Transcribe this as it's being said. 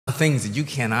things that you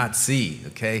cannot see,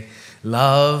 okay?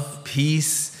 Love,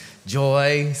 peace,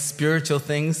 joy, spiritual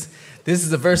things. This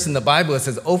is a verse in the Bible that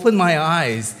says, open my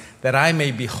eyes that I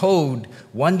may behold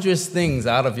wondrous things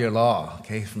out of your law,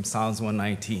 okay, from Psalms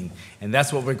 119. And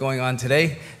that's what we're going on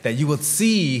today, that you will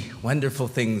see wonderful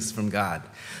things from God.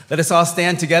 Let us all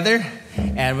stand together,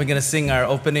 and we're going to sing our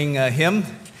opening hymn.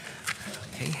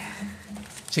 Okay.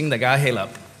 請大家起立.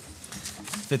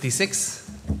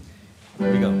 56.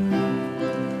 Here we go.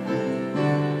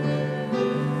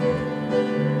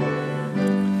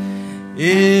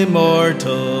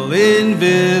 Immortal,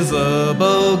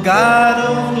 invisible, God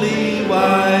only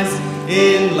wise,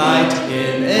 in light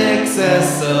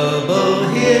inaccessible,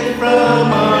 hid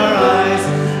from our eyes,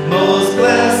 most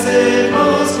blessed,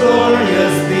 most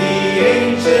glorious, the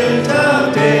Ancient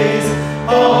of Days,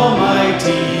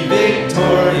 almighty,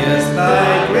 victorious,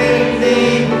 thy great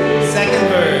name. Second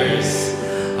verse.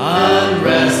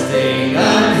 Unresting,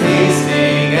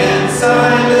 unhasting, and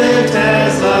silent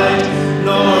as light,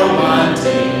 nor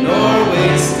wanting, nor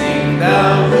wasting,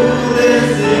 thou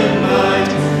rulest in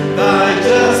might. Thy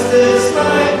justice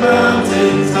like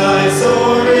mountains high,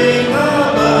 soaring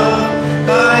above,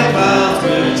 thy clouds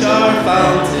which are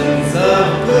fountains of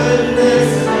goodness.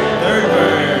 Third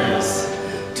verse.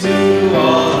 To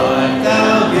all art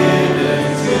thou given,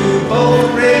 to both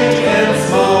great and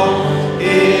small,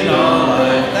 in all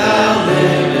art thou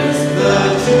livest, the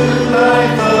true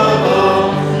life of all.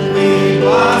 We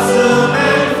blossom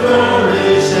and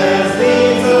flourish as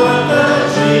leaves on the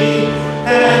tree,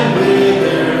 and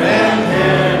wither and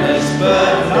perish,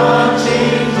 but not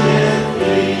changeth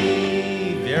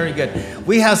thee. Very good.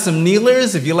 We have some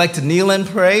kneelers. If you like to kneel and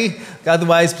pray,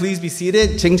 otherwise please be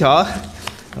seated. Ching cha.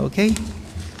 Okay.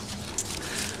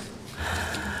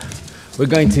 We're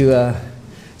going to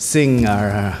sing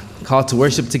our call to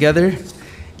worship together,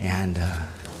 and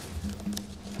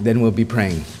then we'll be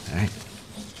praying. All right.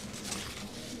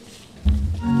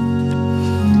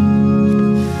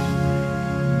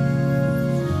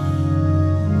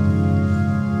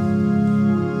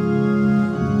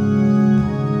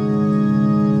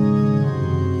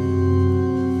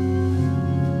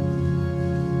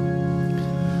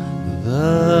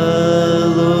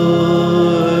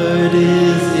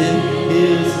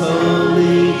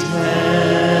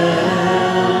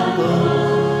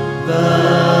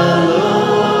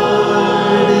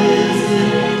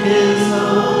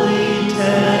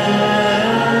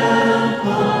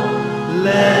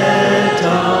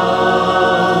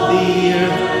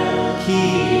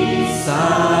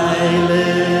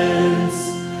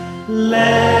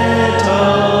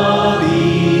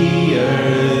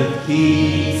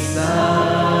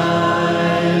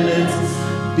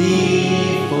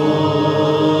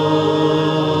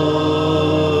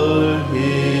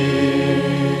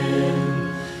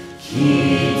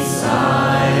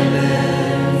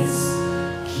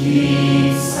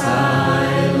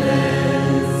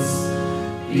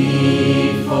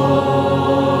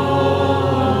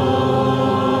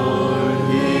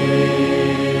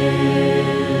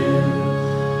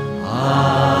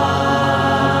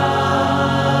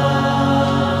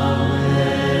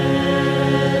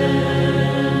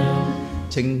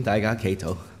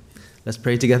 Let's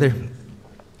pray together.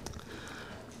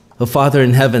 Oh, Father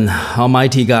in heaven,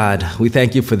 Almighty God, we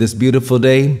thank you for this beautiful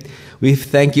day. We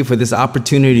thank you for this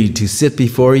opportunity to sit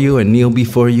before you and kneel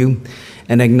before you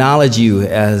and acknowledge you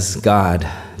as God,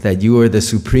 that you are the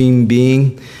supreme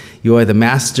being, you are the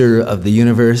master of the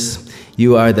universe,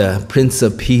 you are the Prince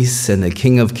of Peace and the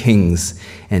King of Kings,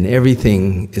 and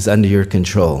everything is under your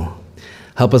control.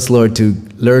 Help us, Lord, to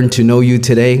learn to know you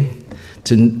today,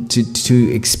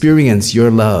 to experience your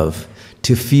love,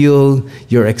 to feel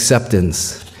your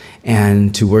acceptance,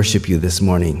 and to worship you this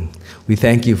morning. We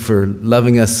thank you for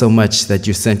loving us so much that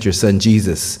you sent your son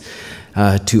Jesus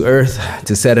to earth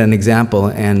to set an example,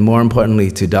 and more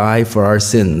importantly, to die for our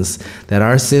sins, that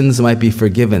our sins might be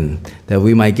forgiven, that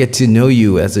we might get to know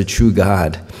you as a true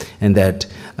God, and that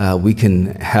we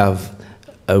can have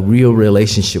a real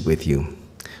relationship with you.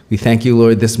 We thank you,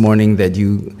 Lord, this morning that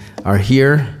you are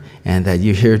here, and that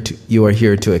you are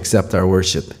here to accept our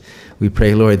worship. We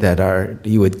pray, Lord, that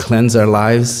you would cleanse our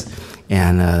lives,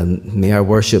 and may our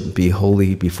worship be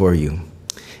holy before you.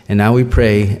 And now we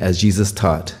pray as Jesus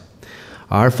taught.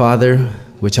 Our Father,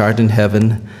 which art in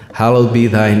heaven, hallowed be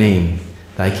thy name.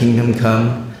 Thy kingdom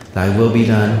come, thy will be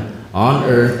done, on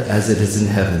earth as it is in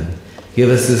heaven.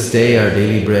 Give us this day our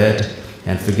daily bread,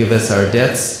 and forgive us our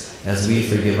debts as we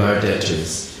forgive our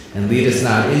debtors. And lead us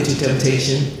not into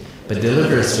temptation, but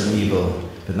deliver us from evil.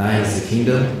 For thine is the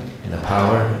kingdom, and the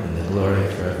power, and the glory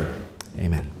forever.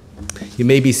 Amen. You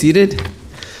may be seated.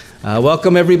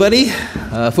 Welcome everybody.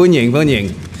 Phu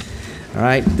Nhing. All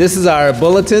right, this is our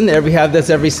bulletin. We have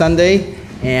this every Sunday,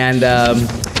 and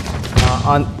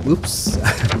on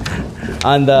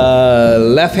the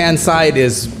left-hand side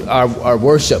is our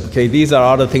worship. Okay, these are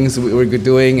all the things we're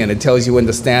doing, and it tells you when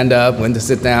to stand up, when to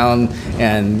sit down,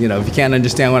 and if you can't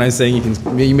understand what I'm saying,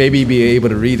 you maybe be able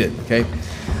to read it. Okay,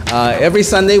 every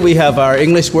Sunday we have our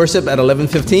English worship at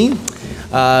 11:15.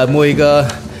 Mỗi cái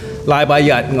lai bài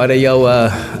nhật ngồi đây yêu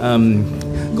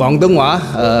Quảng Đông Hoa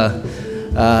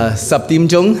 10 điểm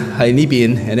鐘喺呢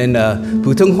邊 and then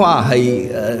普通話係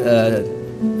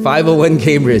501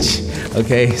 Cambridge.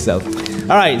 Okay, so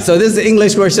all right, so this is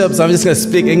English worship, so I'm just going to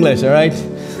speak English. All right,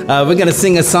 we're going to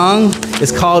sing a song.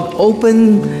 It's called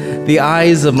 "Open the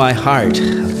Eyes of My Heart."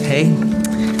 Okay,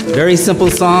 very simple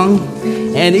song,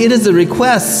 and it is a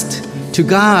request to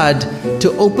God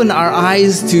to open our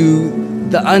eyes to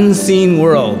the unseen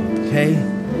world. Okay,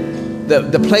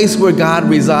 the place where God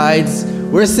resides.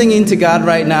 We're singing to God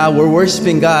right now. We're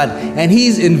worshiping God, and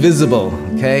He's invisible.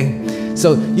 Okay,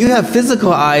 so you have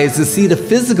physical eyes to see the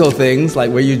physical things, like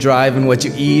where you drive and what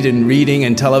you eat and reading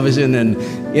and television and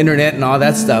internet and all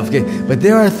that stuff. Okay, but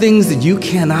there are things that you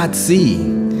cannot see.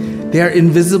 They're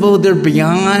invisible. They're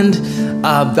beyond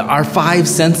our five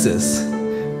senses.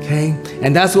 Okay,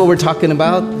 and that's what we're talking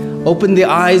about. Open the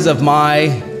eyes of my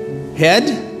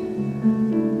head.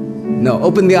 No,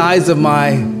 open the eyes of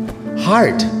my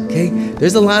heart. Okay,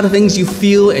 there's a lot of things you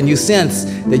feel and you sense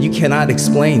that you cannot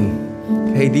explain.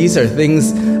 Okay, these are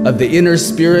things of the inner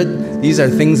spirit. These are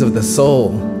things of the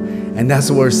soul, and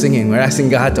that's what we're singing. We're asking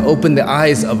God to open the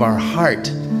eyes of our heart.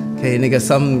 Okay, all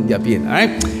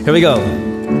right, here we go.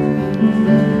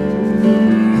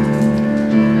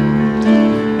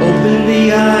 Open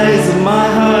the eyes of my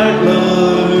heart,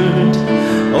 Lord.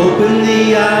 Open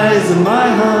the eyes of my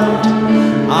heart.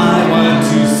 I want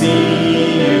to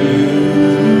see you.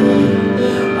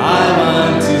 I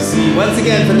want to see. Once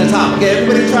again from the top. Okay,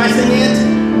 everybody try singing it.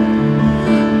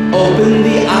 Open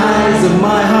the eyes of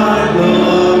my heart,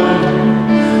 Lord.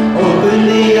 Open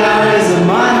the eyes of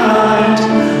my heart.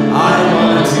 I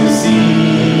want to see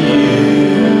you.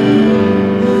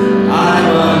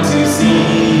 I want to see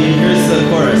you. Here's the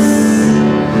chorus.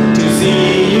 To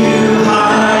see you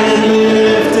high and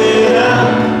lifted up,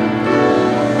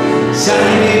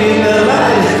 shining in the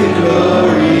light and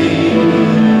glory.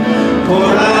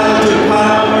 Pour out your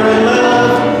power and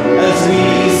love as we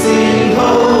sing,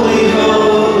 holy,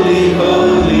 holy,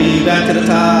 holy. Back to the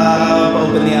top,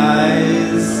 open the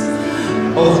eyes.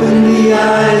 Open the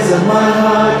eyes of my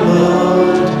heart,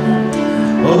 Lord.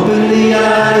 Open the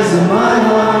eyes of my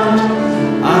heart.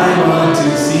 I want to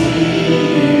see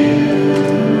you.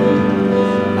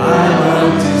 I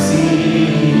want to see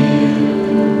you.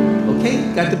 Okay,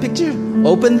 got the picture?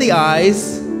 Open the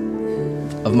eyes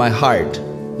of my heart,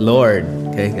 Lord.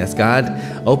 Okay, that's God.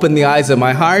 Open the eyes of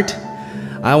my heart.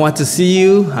 I want to see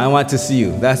you. I want to see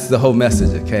you. That's the whole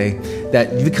message, okay?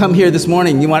 That you come here this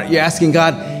morning, you're asking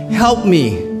God, help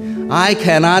me. I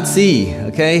cannot see,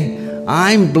 okay?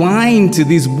 I'm blind to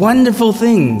these wonderful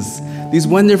things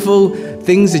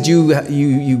that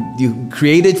you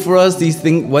created for us, these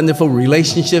wonderful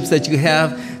relationships that you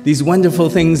have, these wonderful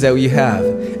things that we have.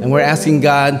 And we're asking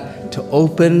God to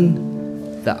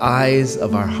open the eyes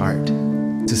of our heart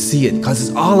to see it, because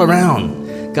it's all around.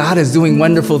 God is doing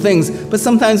wonderful things, but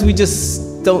sometimes we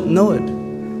just don't know it.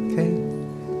 Okay,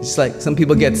 it's like some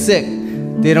people get sick,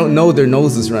 they don't know their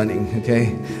nose is running.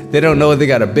 Okay, they don't know they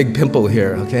got a big pimple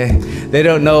here. Okay, they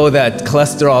don't know that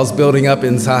cholesterol's building up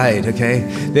inside. Okay,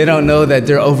 they don't know that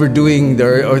they're overdoing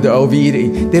they're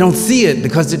overeating. They don't see it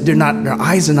because their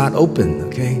eyes are not open.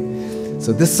 Okay,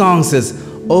 so this song says,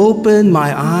 open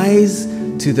my eyes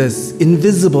to the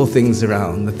invisible things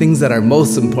around, the things that are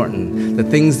most important, the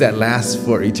things that last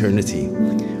for eternity.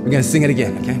 We're going to sing it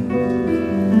again, okay?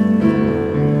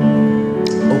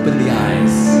 Open the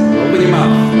eyes. Open your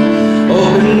mouth.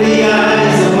 Open the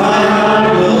eyes of my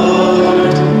heart,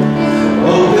 Lord.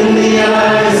 Open the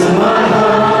eyes of my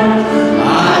heart.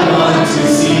 I want to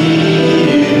see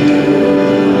you.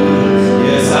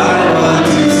 Yes, I want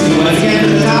to see you. Once again to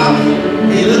the top.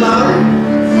 A little louder.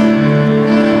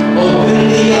 Open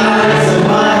the eyes of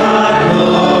my heart,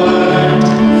 Lord.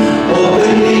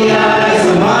 Open the eyes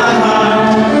of my heart.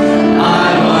 I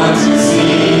want to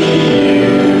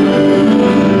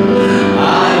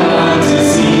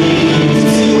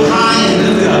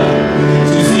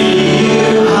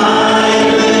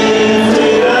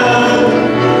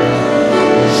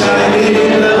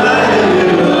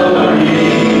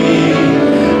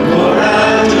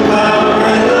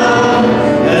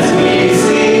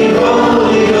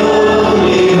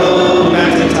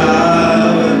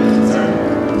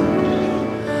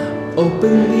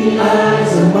Open the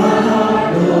eyes of my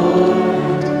heart,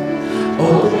 Lord.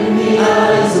 Open the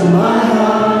eyes of my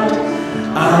heart.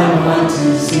 I want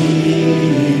to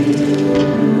see you.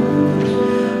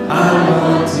 I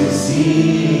want to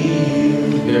see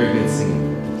you. Very good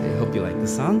singing. Okay, hope you like the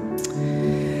song.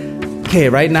 Okay,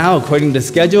 right now, according to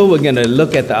schedule, we're going to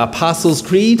look at the Apostles'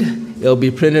 Creed. It'll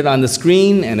be printed on the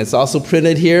screen, and it's also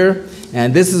printed here.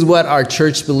 And this is what our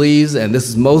church believes, and this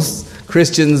is most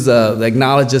Christians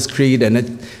acknowledge this creed, and it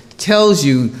tells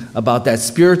you about that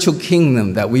spiritual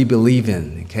kingdom that we believe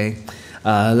in, okay?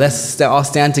 Let's all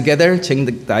stand together. You can't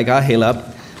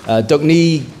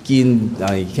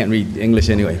read English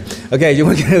anyway. Okay, you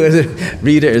want to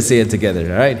read it or say it together,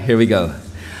 all right? Here we go.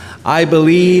 I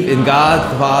believe in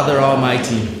God the Father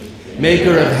Almighty,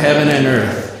 maker of heaven and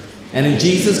earth, and in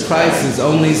Jesus Christ, his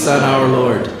only Son, our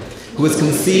Lord, who was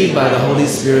conceived by the Holy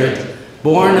Spirit,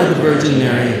 born of the Virgin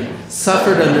Mary,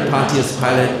 suffered under Pontius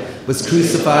Pilate, was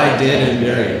crucified, dead, and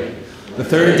buried. The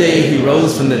third day he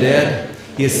rose from the dead.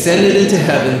 He ascended into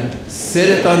heaven,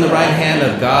 sitteth on the right hand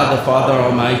of God the Father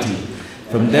Almighty.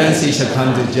 From thence he shall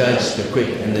come to judge the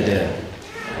quick and the dead.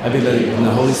 I believe in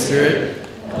the Holy Spirit,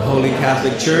 the Holy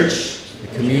Catholic Church, the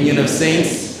communion of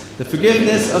saints, the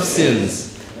forgiveness of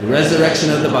sins, the resurrection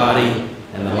of the body,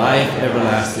 and the life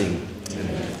everlasting.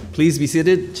 Amen. Please be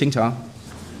seated. Ching Cha.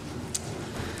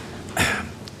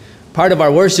 Part of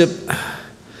our worship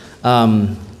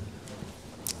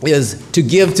is to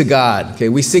give to God. Okay,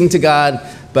 we sing to God,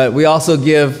 but we also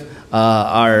give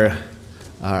our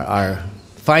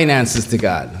finances to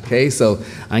God. Okay, so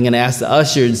I'm going to ask the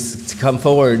ushers to come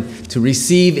forward to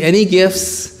receive any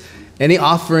gifts, any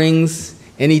offerings,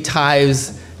 any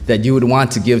tithes that you would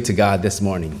want to give to God this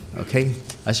morning. Okay,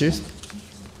 ushers?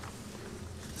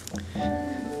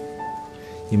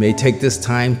 You may take this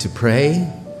time to pray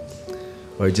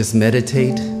or just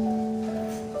meditate.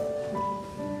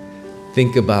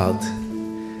 Think about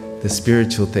the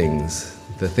spiritual things,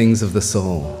 the things of the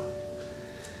soul,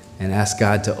 and ask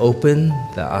God to open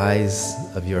the eyes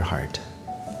of your heart.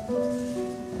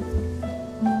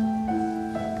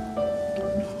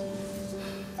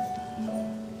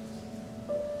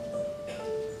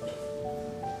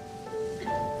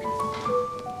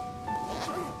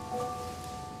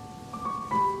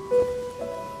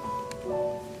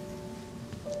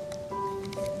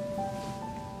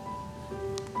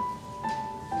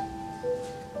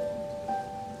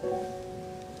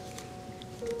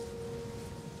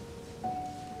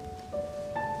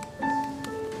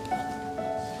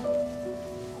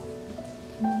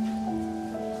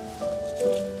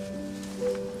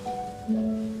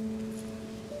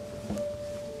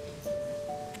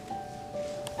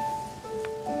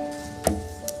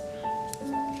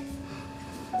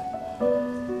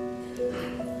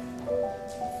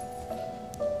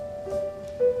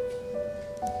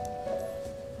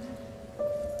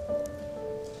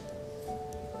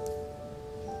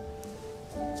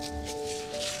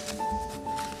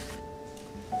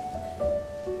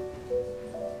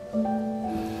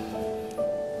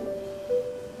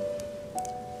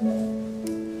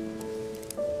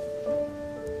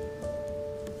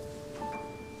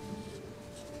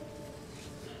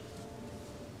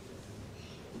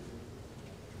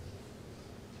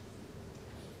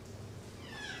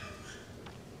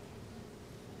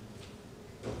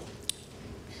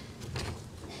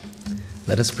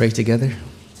 Let us pray together.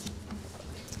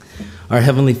 Our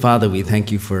Heavenly Father, we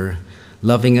thank you for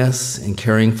loving us and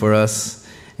caring for us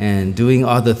and doing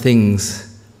all the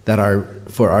things that are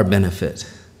for our benefit.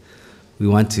 We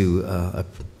want to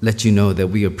let you know that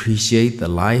we appreciate the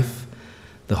life,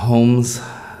 the homes,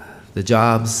 the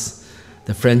jobs,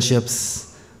 the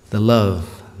friendships, the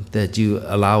love that you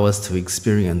allow us to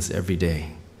experience every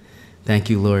day. Thank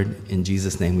you, Lord. In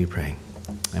Jesus' name we pray.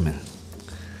 Amen.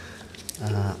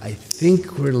 I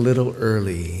think we're a little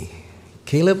early.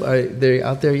 Caleb, are they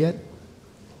out there yet?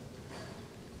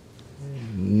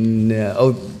 No.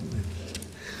 Oh,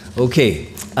 okay.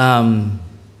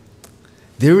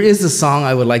 There is a song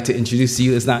I would like to introduce to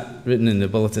you. It's not written in the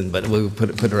bulletin, but we'll put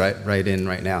it right in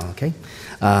right now, okay?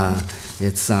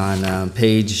 It's on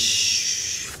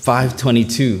page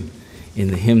 522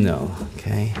 in the hymnal,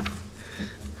 okay?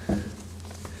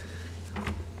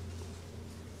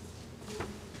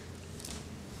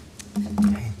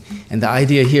 And the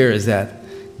idea here is that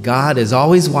God is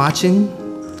always watching,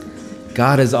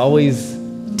 God is always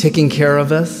taking care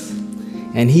of us,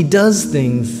 and He does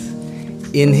things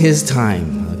in His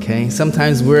time, okay?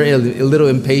 Sometimes we're a little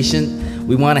impatient.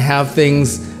 We want to have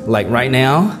things like right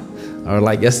now, or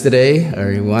like yesterday, or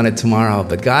we want it tomorrow.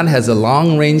 But God has a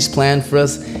long-range plan for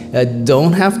us.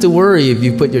 Don't have to worry if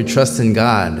you put your trust in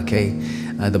God, okay?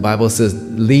 The Bible says,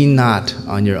 lean not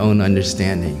on your own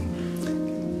understanding.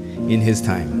 In His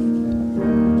time.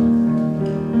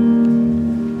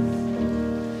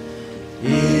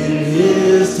 In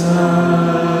His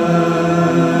time.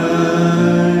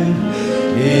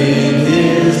 In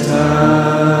His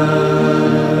time.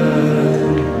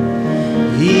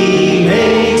 He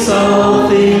makes all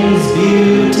things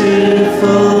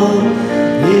beautiful.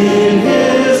 In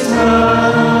His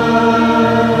time.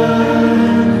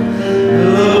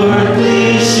 Lord,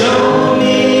 please show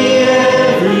me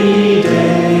every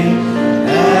day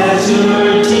as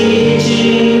you're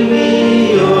teaching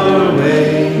me your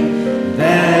way,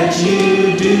 that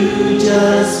you do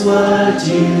just what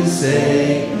you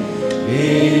say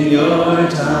in your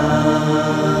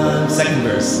time. Second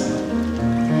verse.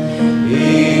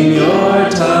 In your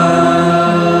time.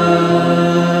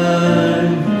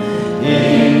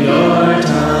 In your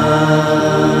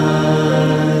time.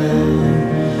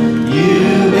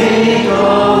 You make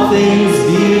all things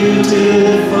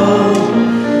beautiful.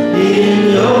 In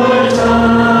your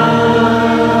time.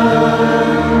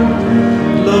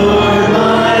 Lord,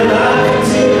 my life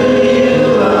to you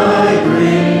I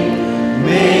bring.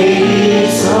 May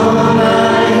each song I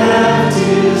have to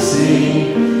sing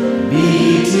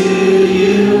be to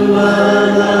you a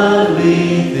lovely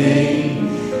thing.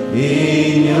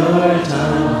 In your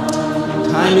time.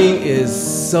 Timing is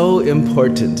so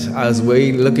important. I was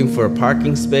looking for a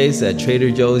parking space at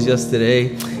Trader Joe's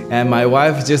yesterday, and my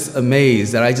wife was just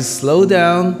amazed that I just slowed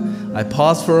down, I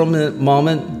paused for a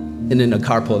moment, and then the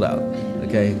car pulled out,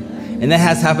 okay? And that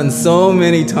has happened so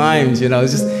many times, you know,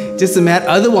 just a matter.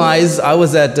 Otherwise, I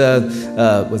was at,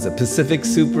 was it Pacific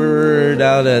Super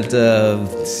down at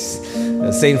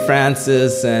St.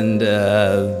 Francis and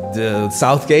the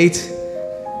Southgate?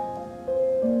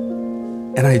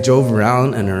 And I drove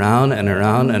around and around and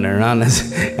around and around,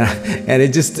 and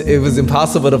it was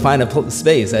impossible to find a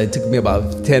space. It took me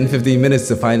about 10, 15 minutes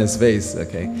to find a space,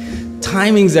 okay?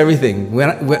 Timing's everything. When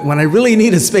I really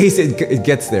need a space, it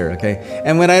gets there, okay?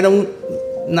 And when I don't,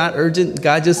 not urgent,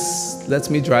 God just lets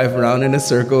me drive around in a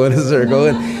circle, and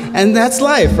that's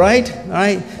life, right? All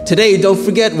right? Today, don't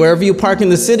forget, wherever you park in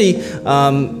the city,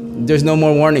 there's no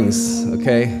more warnings,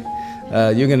 okay?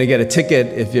 You're going to get a ticket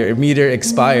if your meter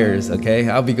expires, okay?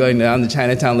 I'll be going down to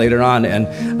Chinatown later on, and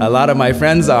a lot of my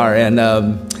friends are, and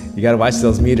you got to watch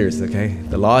those meters, okay?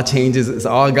 The law changes. It's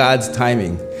all God's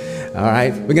timing, all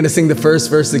right? We're going to sing the first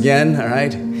verse again, all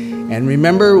right? And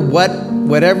remember,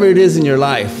 whatever it is in your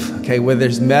life, okay, whether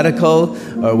it's medical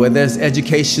or whether it's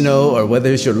educational or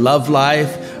whether it's your love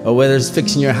life or whether it's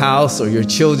fixing your house or your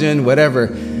children, whatever,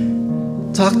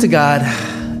 talk to God,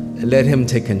 let Him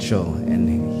take control, and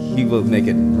He will make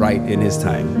it right in His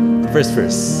time. First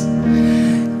verse.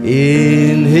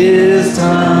 In His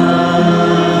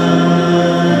time,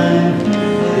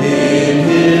 in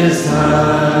His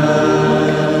time,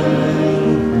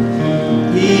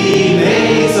 He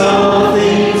makes all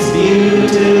things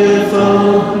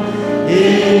beautiful.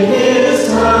 In His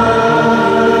time,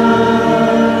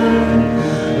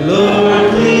 Lord,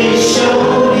 please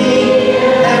show me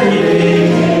every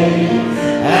day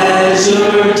as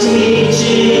you're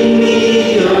teaching me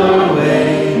your way,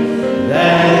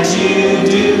 that you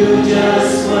do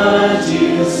just what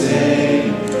you say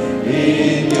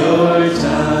in your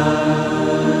time.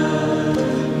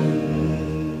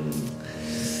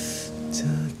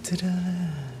 Da-da-da.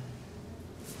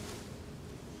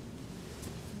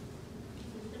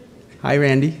 Hi,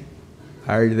 Randy.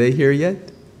 Are they here yet?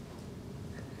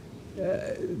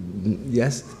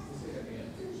 Yes?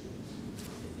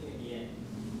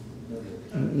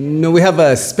 No, we have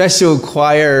a special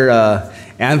choir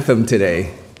anthem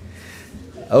today.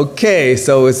 Okay,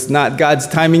 so it's not God's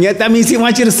timing yet. That means He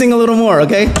wants you to sing a little more,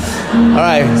 okay? All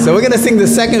right, so we're going to sing the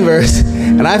second verse.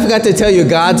 And I forgot to tell you,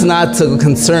 God's not so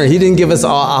concerned. He didn't give us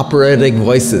all operatic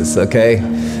voices, okay?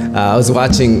 I was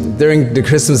watching, during the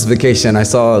Christmas vacation, I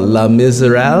saw Les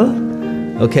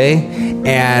Miserables, okay?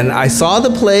 And I saw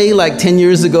the play like 10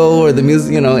 years ago, or the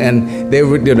music, you know, and they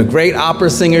were great opera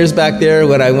singers back there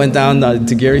when I went down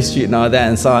to Gary Street and all that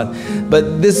and saw it.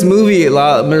 But this movie,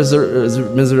 Les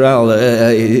Miserables,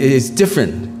 is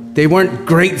different. They weren't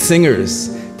great singers.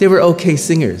 They were okay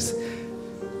singers.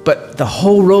 But the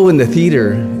whole row in the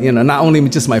theater, you know, not only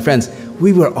just my friends,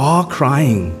 we were all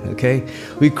crying, okay?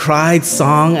 We cried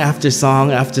song after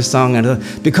song after song,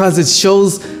 because it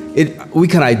shows, we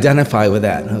can identify with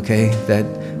that, okay?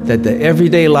 That the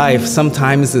everyday life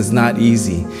sometimes is not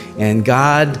easy, and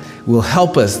God will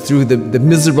help us through the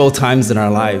miserable times in our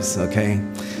lives, okay?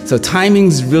 So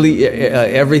timing's really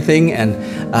everything, and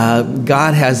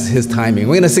God has His timing.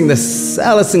 We're going to sing this.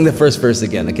 Let's sing the first verse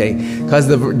again, okay? Because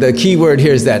the key word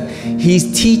here is that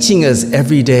He's teaching us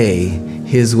every day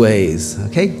His ways,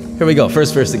 okay? Here we go.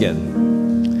 First verse again.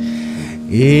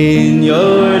 In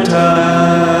your time,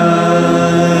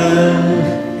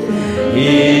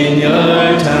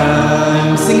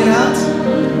 sing it out.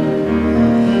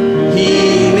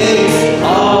 He makes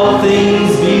all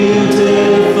things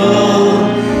beautiful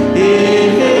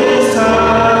in His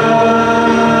time.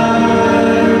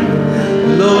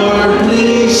 Lord,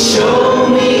 please show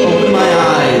me, open my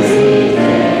eyes,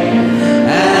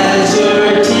 as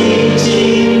you're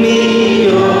teaching me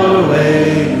your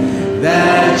way,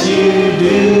 that you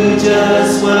do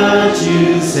just what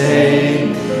you say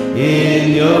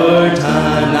in your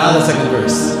time. Now the second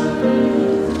verse.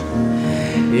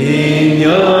 In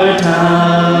your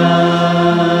time,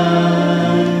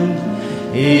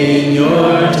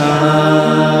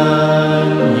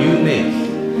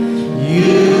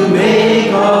 you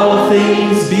make all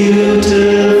things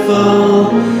beautiful.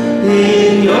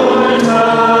 In your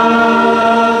time,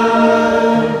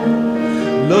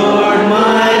 Lord,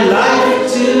 my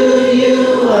life to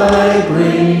you I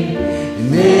bring.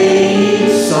 May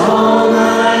each song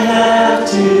I have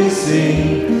to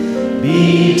sing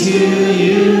be to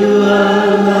you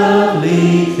a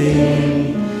lovely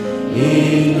thing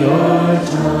in your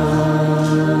time.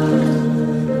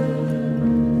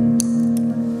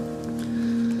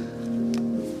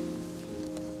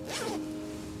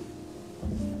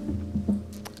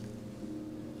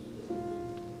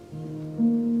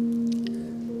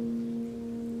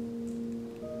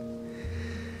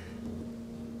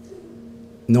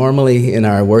 Normally in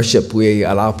our worship, we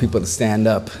allow people to stand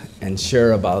up and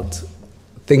share about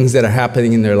things that are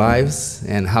happening in their lives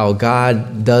and how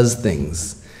God does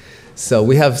things. So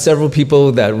we have several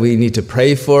people that we need to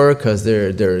pray for because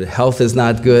their health is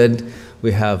not good.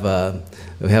 We have a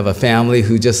family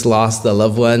who just lost a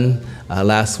loved one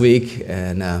last week,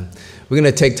 and we're going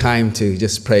to take time to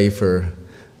just pray for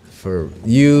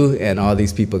you and all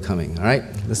these people coming. All right,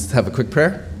 let's have a quick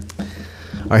prayer.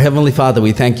 Our Heavenly Father,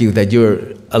 we thank you that you're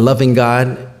a loving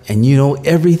God and you know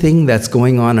everything that's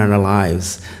going on in our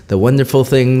lives, the wonderful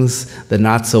things, the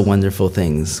not so wonderful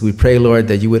things. We pray, Lord,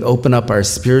 that you would open up our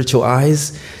spiritual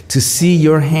eyes to see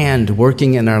your hand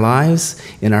working in our lives,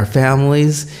 in our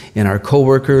families, in our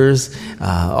co-workers,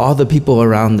 all the people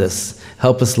around us.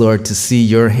 Help us, Lord, to see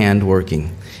your hand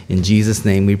working. In Jesus'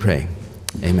 name we pray.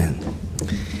 Amen.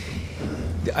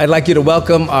 I'd like you to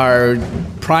welcome our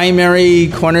primary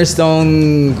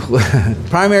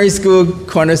school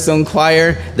Cornerstone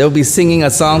Choir. They'll be singing a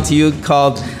song to you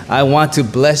called I Want to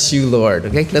Bless You, Lord.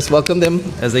 Okay, let's welcome them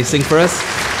as they sing for us.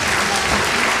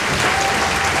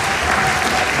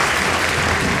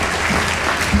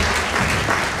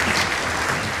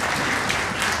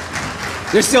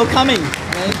 They're still coming.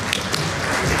 Right?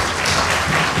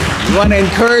 You want to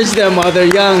encourage them while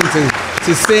they're young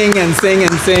to sing and sing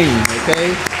and sing,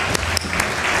 okay?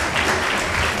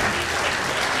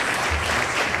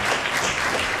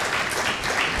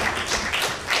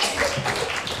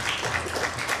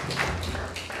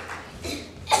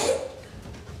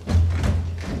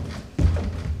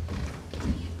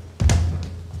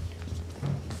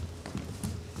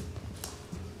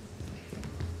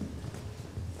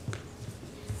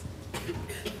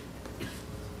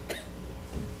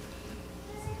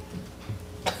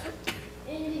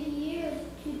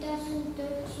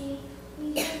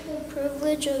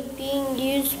 Of being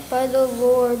used by the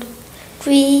Lord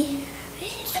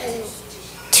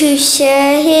to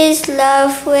share His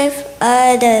love with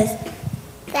others.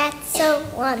 That's so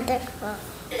wonderful.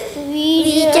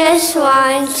 We just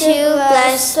want to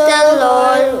bless the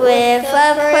Lord with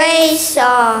a praise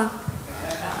song.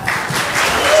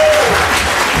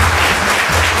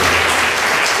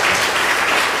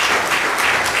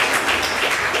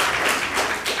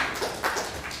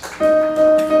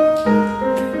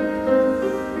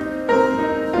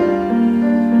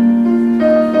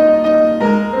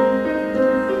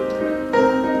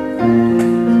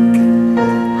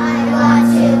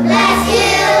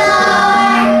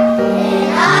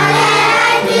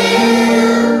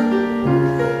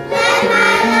 Let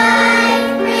my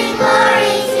life bring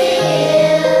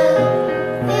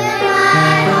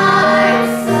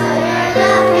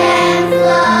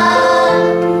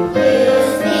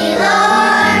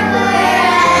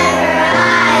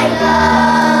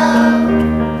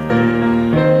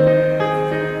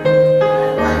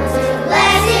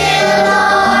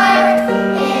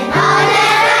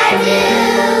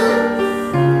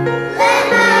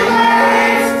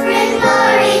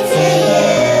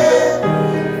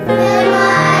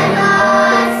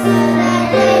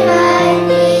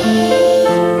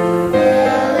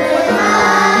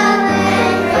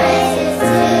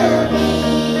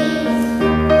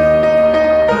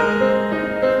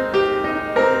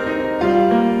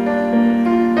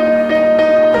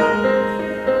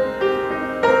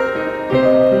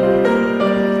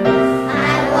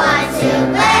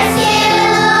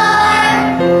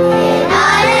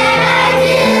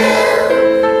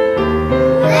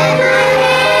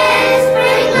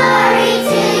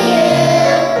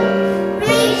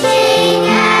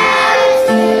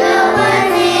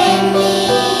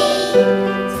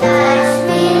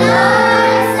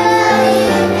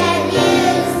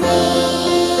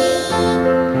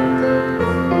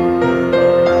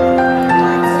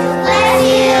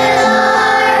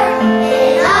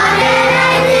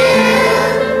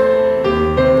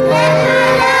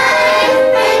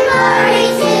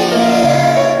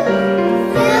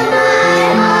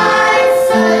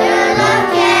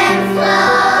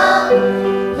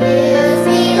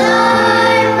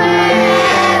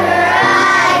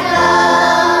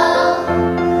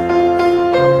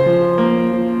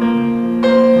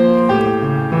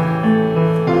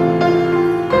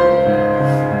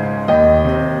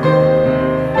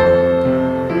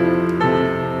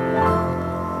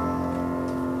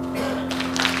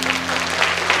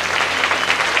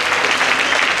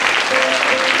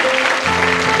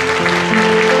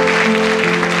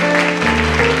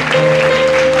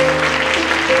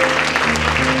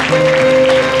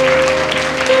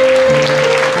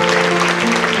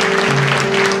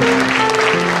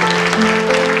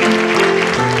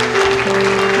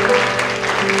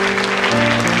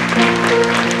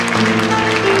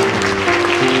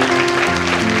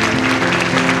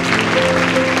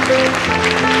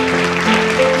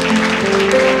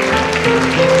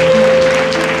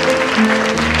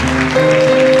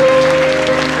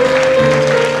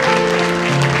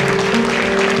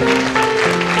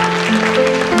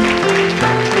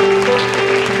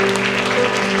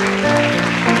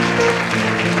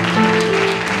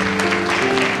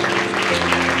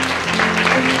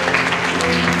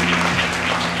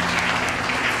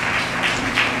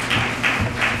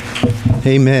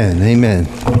Amen. Amen.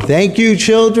 Thank you,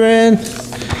 children.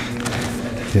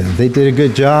 Yeah, they did a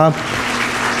good job.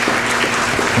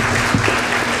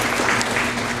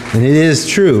 And it is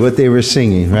true what they were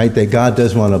singing, right? That God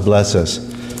does want to bless us.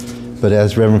 But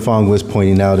as Reverend Fong was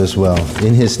pointing out as well,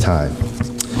 in His time.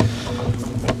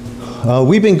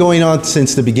 We've been going on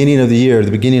since the beginning of the year,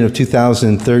 the beginning of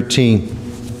 2013,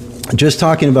 just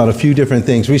talking about a few different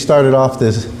things. We started off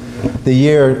the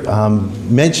year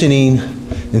mentioning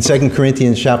in 2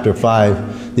 Corinthians chapter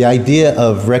 5 the idea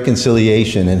of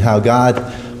reconciliation and how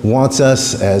God wants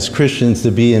us as Christians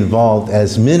to be involved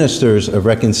as ministers of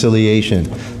reconciliation.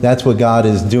 That's what God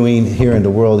is doing here in the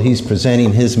world. He's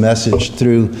presenting His message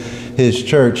through His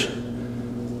church,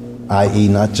 i.e.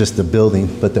 not just the building,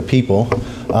 but the people,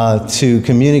 to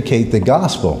communicate the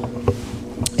gospel.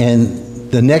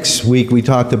 And the next week we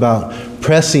talked about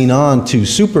pressing on to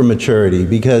super maturity,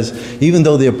 because even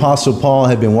though the Apostle Paul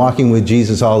had been walking with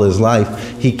Jesus all his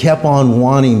life, he kept on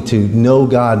wanting to know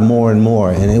God more and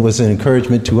more. And it was an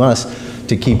encouragement to us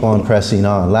to keep on pressing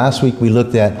on. Last week we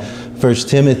looked at 1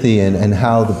 Timothy and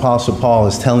how the Apostle Paul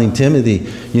is telling Timothy,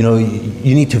 you know,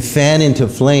 you need to fan into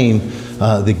flame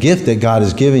the gift that God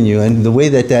has given you. And the way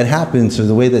that that happens, or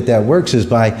the way that that works, is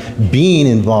by being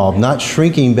involved, not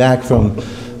shrinking back from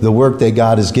the work that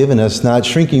God has given us, not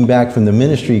shrinking back from the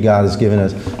ministry God has given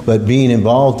us, but being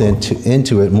involved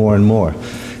into it more and more.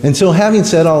 And so having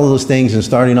said all of those things and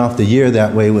starting off the year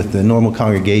that way with the normal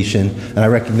congregation, and I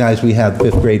recognize we have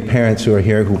 5th grade parents who are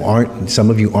here who aren't,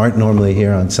 some of you aren't normally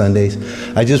here on Sundays.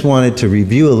 I just wanted to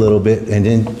review a little bit and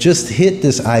then just hit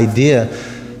this idea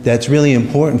that's really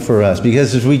important for us,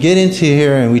 because as we get into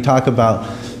here and we talk about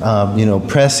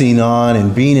pressing on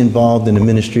and being involved in the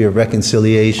ministry of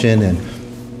reconciliation and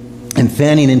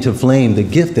fanning into flame the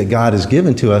gift that God has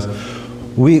given to us,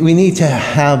 we need to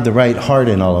have the right heart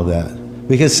in all of that.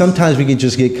 Because sometimes we can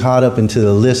just get caught up into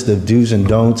the list of do's and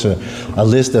don'ts, or a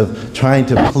list of trying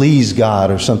to please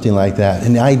God or something like that.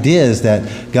 And the idea is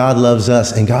that God loves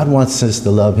us and God wants us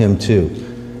to love Him too.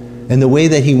 And the way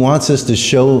that He wants us to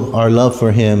show our love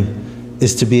for Him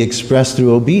is to be expressed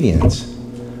through obedience.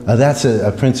 That's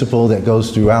a principle that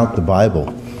goes throughout the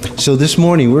Bible. So this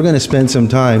morning we're going to spend some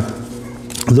time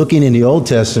looking in the Old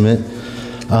Testament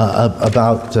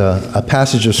about a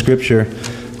passage of Scripture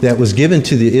that was given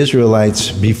to the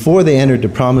Israelites before they entered the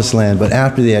Promised Land, but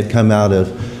after they had come out of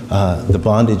the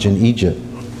bondage in Egypt.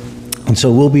 And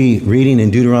so we'll be reading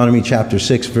in Deuteronomy chapter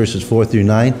 6, verses 4 through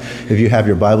 9. If you have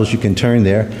your Bibles, you can turn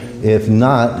there. If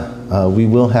not, we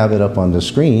will have it up on the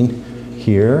screen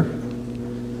here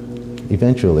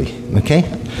eventually. Okay?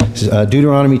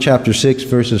 Deuteronomy chapter 6,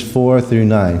 verses 4 through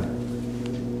 9.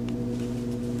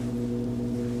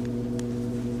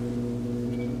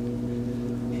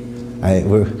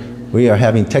 We are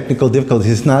having technical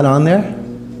difficulties. It's not on there?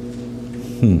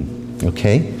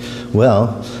 Okay.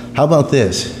 Well, how about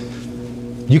this?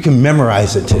 You can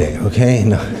memorize it today, okay?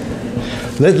 No.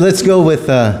 Let's go with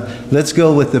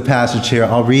the passage here.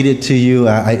 I'll read it to you.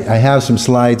 I have some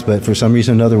slides, but for some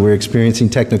reason or another, we're experiencing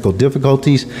technical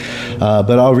difficulties.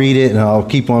 But I'll read it, and I'll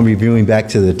keep on reviewing back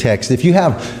to the text. If you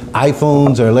have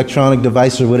iPhones or electronic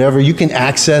devices or whatever, you can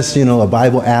access, a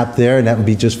Bible app there, and that would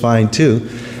be just fine too.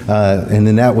 And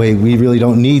then that way, we really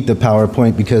don't need the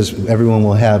PowerPoint, because everyone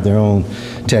will have their own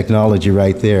technology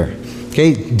right there.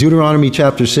 Okay, Deuteronomy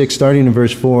chapter 6, starting in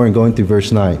verse 4 and going through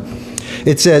verse 9.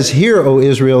 It says, "Hear, O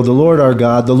Israel, the Lord our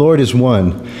God, the Lord is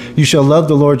one. You shall love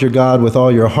the Lord your God with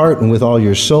all your heart and with all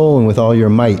your soul and with all your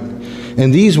might.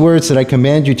 And these words that I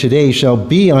command you today shall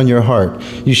be on your heart.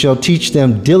 You shall teach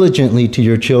them diligently to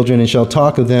your children, and shall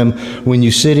talk of them when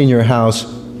you sit in your house,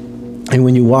 and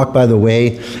when you walk by the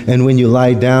way, and when you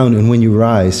lie down, and when you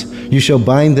rise. You shall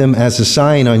bind them as a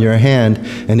sign on your hand,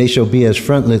 and they shall be as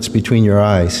frontlets between your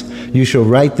eyes. You shall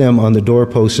write them on the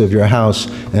doorposts of your house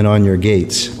and on your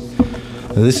gates."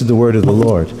 Now, this is the word of the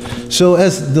Lord. So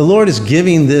as the Lord is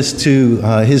giving this to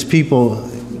His people,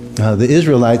 the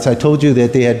Israelites, I told you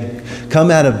that they had come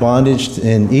out of bondage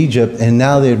in Egypt, and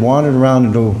now they had wandered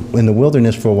around in the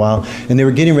wilderness for a while, and they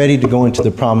were getting ready to go into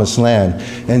the Promised Land.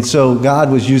 And so God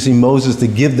was using Moses to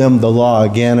give them the law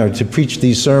again, or to preach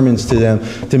these sermons to them,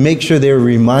 to make sure they were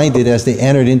reminded as they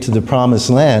entered into the Promised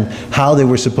Land how they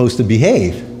were supposed to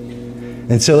behave.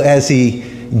 And so as He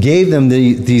gave them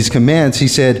these commands, He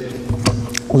said,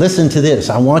 listen to this.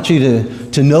 I want you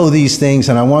to know these things,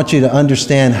 and I want you to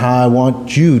understand how I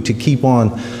want you to keep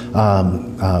on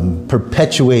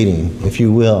perpetuating, if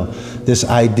you will, this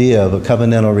idea of a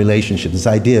covenantal relationship, this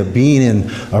idea of being in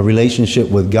a relationship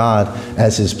with God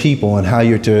as His people, and how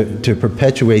you're to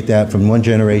perpetuate that from one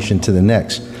generation to the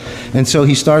next. And so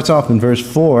He starts off in verse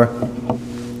 4,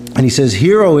 And he says,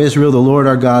 "Hear, O Israel, the Lord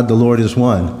our God, the Lord is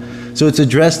one." So it's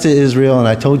addressed to Israel, and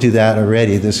I told you that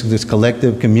already, this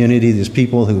collective community, these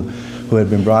people who had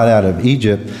been brought out of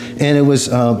Egypt. And it was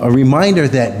a reminder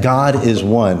that God is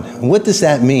one. What does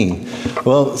that mean?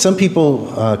 Well, some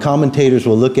people, commentators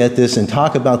will look at this and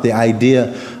talk about the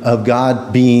idea of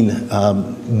God being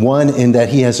one in that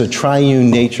he has a triune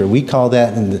nature. We call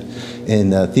that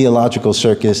in theological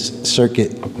circles,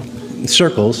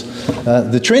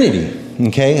 the Trinity.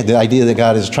 Okay, the idea that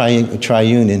God is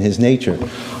triune in his nature,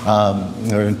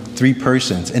 or three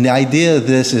persons. And the idea of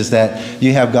this is that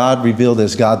you have God revealed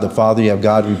as God the Father, you have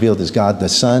God revealed as God the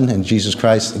Son, and Jesus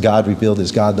Christ, God revealed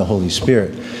as God the Holy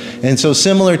Spirit. And so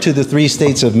similar to the three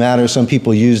states of matter, some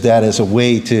people use that as a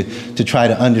way to try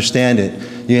to understand it.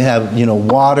 You have,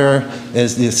 water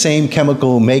as the same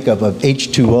chemical makeup of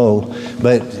H2O,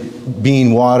 but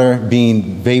being water,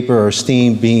 being vapor or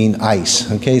steam, being ice.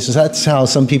 Okay, so that's how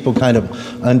some people kind of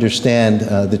understand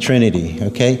the Trinity.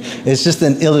 Okay, it's just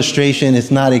an illustration.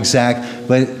 It's not exact,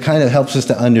 but it kind of helps us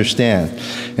to understand.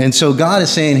 And so God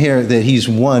is saying here that he's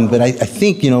one, but I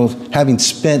think, having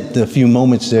spent a few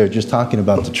moments there just talking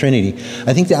about the Trinity,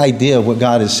 I think the idea of what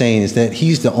God is saying is that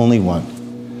he's the only one,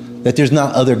 that there's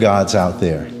not other gods out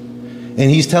there. And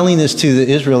he's telling this to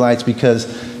the Israelites because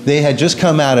they had just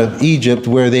come out of Egypt,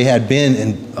 where they had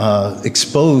been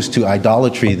exposed to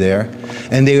idolatry there.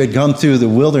 And they had gone through the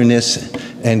wilderness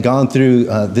and gone through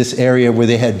this area where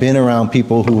they had been around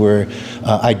people who were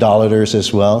idolaters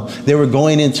as well. They were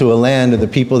going into a land of the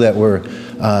people that were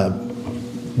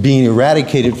being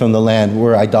eradicated from the land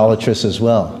were idolatrous as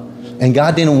well. And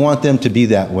God didn't want them to be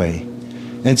that way.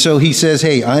 And so he says,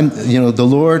 hey, I'm, the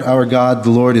Lord, our God, the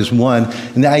Lord is one.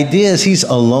 And the idea is he's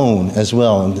alone as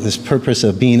well, and this purpose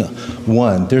of being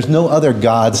one. There's no other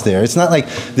gods there. It's not like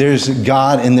there's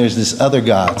God and there's this other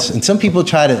gods. And some people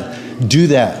try to do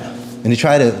that, and they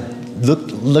try to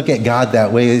look at God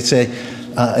that way. They say,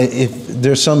 if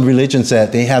there's some religions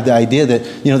that they have the idea that,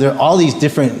 there are all these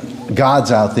different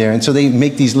gods out there. And so they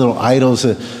make these little idols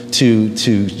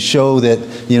to show that,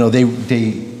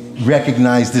 they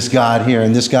recognize this God here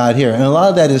and this God here. And a lot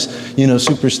of that is,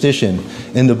 superstition.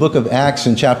 In the book of Acts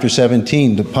in chapter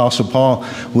 17, the Apostle Paul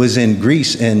was in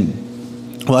Greece, and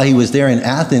while he was there in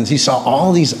Athens, he saw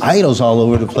all these idols all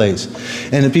over the place.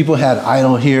 And the people had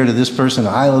idol here to this person,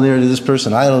 idol there to this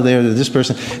person, idol there to this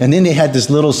person. And then they had this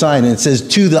little sign, and it says,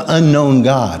 "To the unknown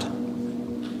God."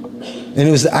 And it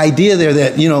was the idea there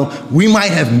that, we might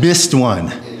have missed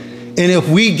one. And if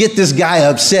we get this guy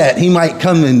upset, he might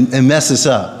come and mess us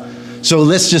up. So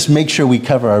let's just make sure we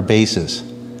cover our bases.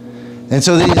 And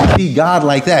so they see God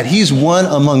like that. He's one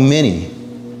among many.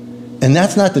 And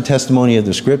that's not the testimony of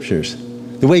the scriptures.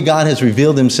 The way God has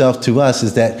revealed himself to us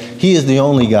is that he is the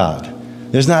only God.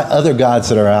 There's not other gods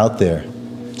that are out there.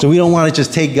 So we don't want to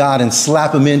just take God and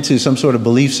slap him into some sort of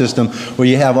belief system where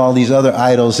you have all these other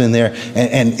idols in there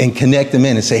and connect them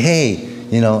in and say, hey,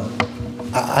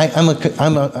 I'm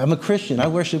a Christian. I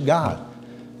worship God.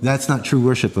 That's not true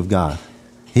worship of God.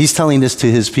 He's telling this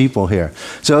to his people here.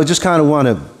 So I just kind of want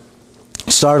to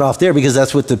start off there because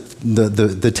that's what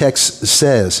the text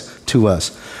says to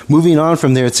us. Moving on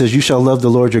from there, it says, "You shall love the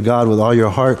Lord your God with all your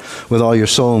heart, with all your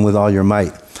soul, and with all your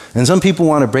might." And some people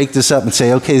want to break this up and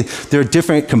say, okay, there are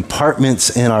different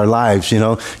compartments in our lives.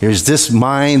 There's this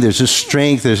mind, there's this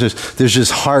strength, there's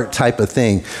this heart type of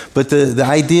thing. But the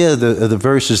idea of the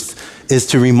verse is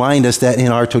to remind us that in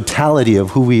our totality of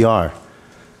who we are,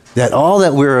 that all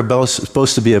that we're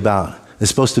supposed to be about is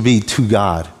supposed to be to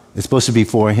God. It's supposed to be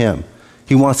for him.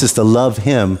 He wants us to love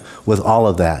him with all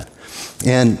of that.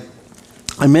 And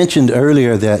I mentioned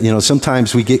earlier that,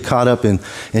 sometimes we get caught up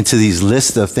into these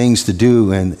lists of things to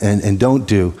do and don't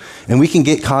do. And we can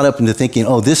get caught up into thinking,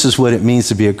 oh, this is what it means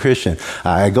to be a Christian.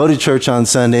 I go to church on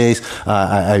Sundays.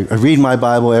 I read my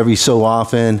Bible every so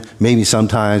often, maybe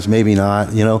sometimes, maybe not.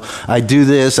 I do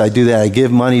this, I do that. I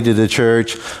give money to the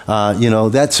church,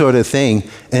 that sort of thing.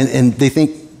 And they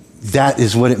think that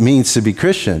is what it means to be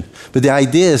Christian. But the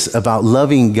idea is about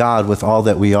loving God with all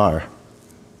that we are.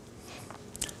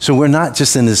 So we're not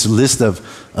just in this list of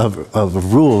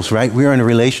rules, right? We're in a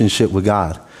relationship with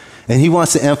God. And he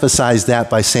wants to emphasize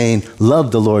that by saying, love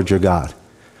the Lord your God.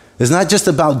 It's not just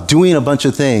about doing a bunch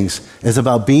of things. It's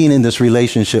about being in this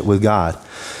relationship with God.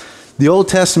 The Old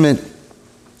Testament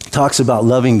talks about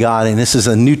loving God, and this is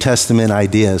a New Testament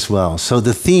idea as well. So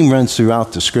the theme runs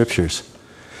throughout the scriptures.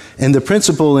 And the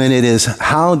principle in it is,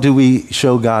 how do we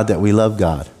show God that we love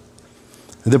God?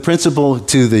 The principle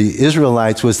to the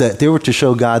Israelites was that they were to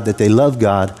show God that they love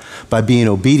God by being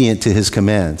obedient to his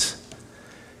commands.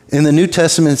 In the New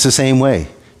Testament, it's the same way.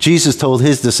 Jesus told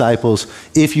his disciples,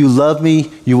 if you love me,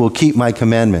 you will keep my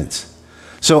commandments.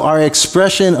 So our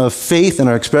expression of faith and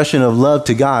our expression of love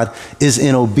to God is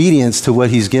in obedience to what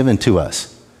he's given to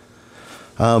us.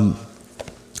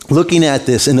 Looking at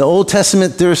this, in the Old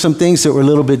Testament, there are some things that were a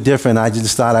little bit different. I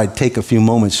just thought I'd take a few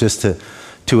moments just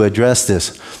to address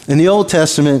this. In the Old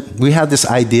Testament, we have this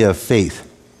idea of faith.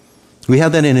 We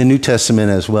have that in the New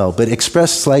Testament as well, but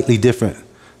expressed slightly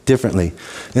differently.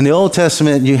 In the Old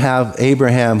Testament, you have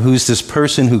Abraham, who's this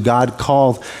person who God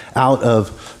called out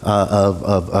of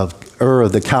Ur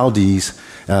of the Chaldees,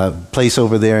 place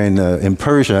over there in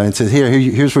Persia, and said,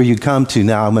 here's where you come to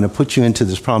now. I'm going to put you into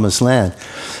this promised land.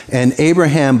 And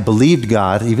Abraham believed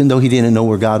God, even though he didn't know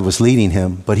where God was leading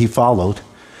him, but he followed.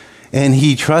 And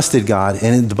he trusted God.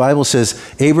 And the Bible says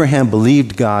Abraham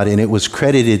believed God, and it was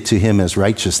credited to him as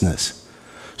righteousness.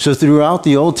 So throughout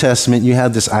the Old Testament, you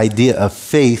have this idea of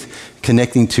faith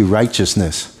connecting to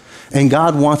righteousness. And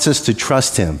God wants us to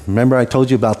trust him. Remember, I told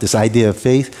you about this idea of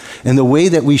faith? And the way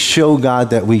that we show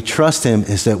God that we trust him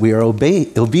is that we are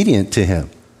obedient to him.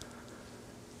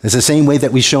 It's the same way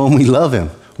that we show him we love him.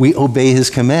 We obey his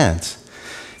commands.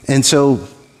 And so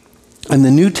in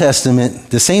the New Testament,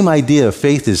 the same idea of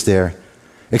faith is there,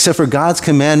 except for God's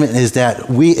commandment is that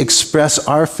we express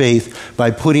our faith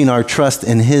by putting our trust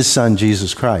in his Son,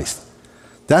 Jesus Christ.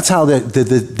 That's how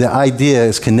the idea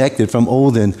is connected from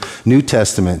Old and New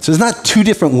Testament. So it's not two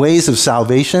different ways of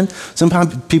salvation.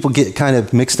 Sometimes people get kind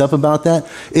of mixed up about that.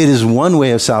 It is one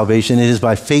way of salvation. It is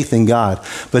by faith in God.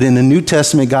 But in the New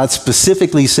Testament, God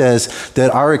specifically says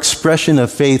that our expression of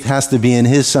faith has to be in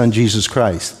his Son, Jesus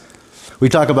Christ. We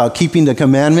talk about keeping the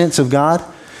commandments of God.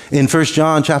 In 1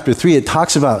 John chapter 3, it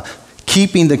talks about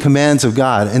keeping the commands of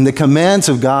God. And the commands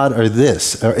of God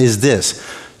is this,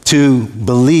 to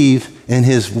believe in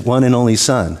his one and only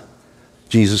Son,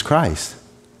 Jesus Christ.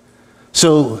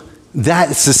 So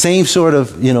that's the same sort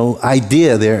of,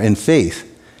 idea there in faith.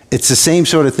 It's the same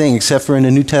sort of thing, except for in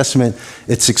the New Testament,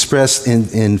 it's expressed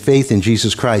in faith in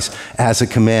Jesus Christ as a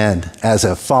command, as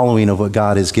a following of what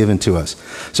God has given to us.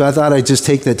 So I thought I'd just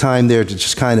take the time there to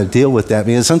just kind of deal with that,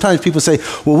 because sometimes people say,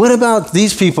 well, what about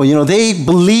these people? They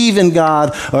believe in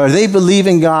God, or they believe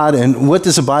in God, and what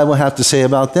does the Bible have to say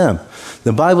about them?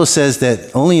 The Bible says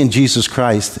that only in Jesus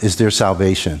Christ is there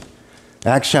salvation.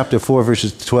 Acts chapter 4,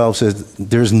 verses 12 says,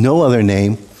 there's no other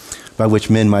name by which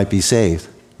men might be saved,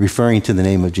 referring to the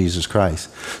name of Jesus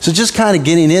Christ. So just kind of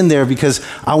getting in there, because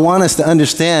I want us to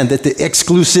understand that the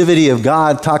exclusivity of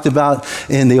God talked about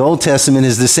in the Old Testament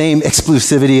is the same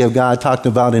exclusivity of God talked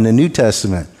about in the New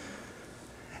Testament.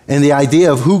 And the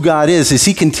idea of who God is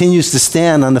he continues to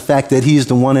stand on the fact that he is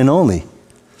the one and only.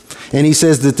 And he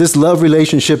says that this love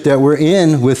relationship that we're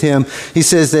in with him, he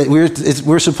says that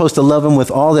we're supposed to love him with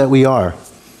all that we are.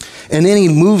 And then he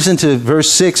moves into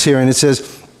verse 6 here, and it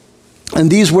says,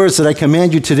 and these words that I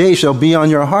command you today shall be on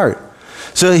your heart.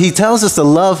 So he tells us to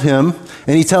love him,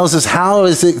 and he tells us how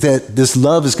is it that this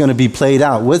love is going to be played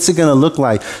out. What's it going to look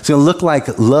like? It's going to look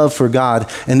like love for God,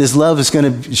 and this love is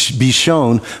going to be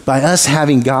shown by us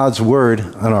having God's word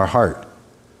on our heart.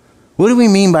 What do we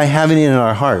mean by having it in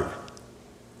our heart?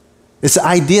 It's the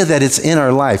idea that it's in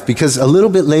our life, because a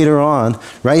little bit later on,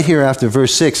 right here after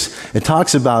verse 6, it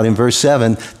talks about in verse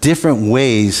 7 different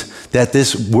ways that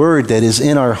this word that is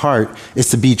in our heart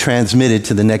is to be transmitted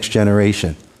to the next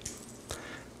generation.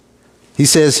 He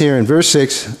says here in verse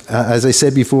 6, as I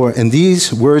said before, and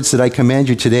these words that I command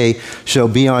you today shall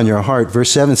be on your heart. Verse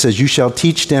 7 says, you shall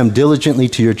teach them diligently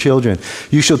to your children.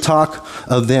 You shall talk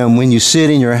of them when you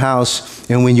sit in your house,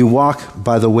 and when you walk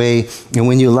by the way, and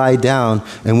when you lie down,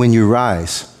 and when you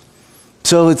rise.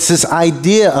 So it's this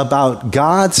idea about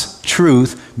God's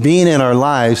truth being in our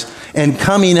lives and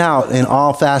coming out in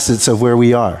all facets of where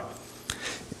we are.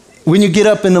 When you get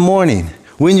up in the morning,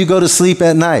 when you go to sleep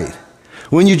at night,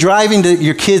 when you're driving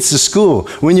your kids to school,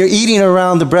 when you're eating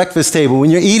around the breakfast table, when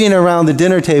you're eating around the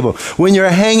dinner table, when you're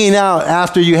hanging out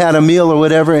after you had a meal or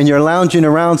whatever and you're lounging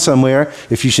around somewhere,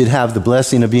 if you should have the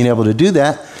blessing of being able to do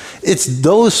that, it's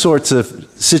those sorts of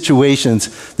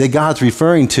situations that God's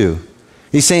referring to.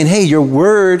 He's saying, hey, your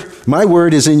word, my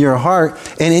word is in your heart,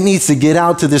 and it needs to get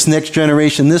out to this next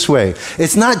generation this way.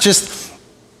 It's not just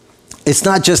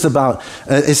about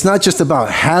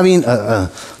having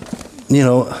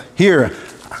here,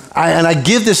 I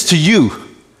give this to you,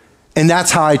 and that's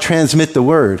how I transmit the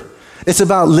word. It's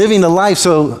about living the life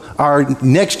so our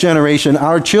next generation,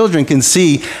 our children, can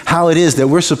see how it is that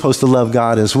we're supposed to love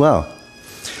God as well.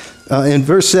 In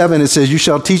verse 7, it says, you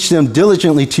shall teach them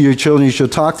diligently to your children. You shall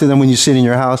talk to them when you sit in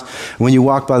your house, when you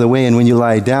walk by the way, and when you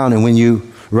lie down, and when you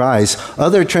rise.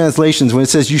 Other translations, when it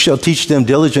says you shall teach them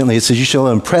diligently, it says you shall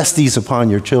impress these upon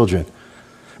your children.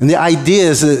 And the idea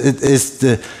is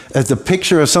the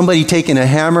picture of somebody taking a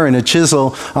hammer and a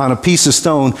chisel on a piece of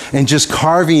stone and just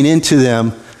carving into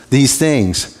them these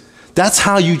things. That's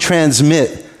how you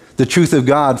transmit the truth of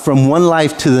God from one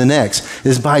life to the next,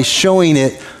 is by showing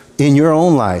it in your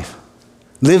own life,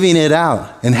 living it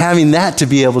out, and having that to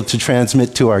be able to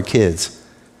transmit to our kids.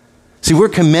 See, we're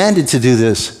commanded to do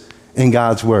this in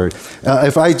God's word.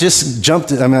 If I just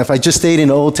stayed in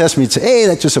the Old Testament, you'd say, hey,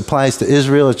 that just applies to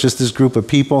Israel. It's just this group of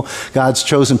people, God's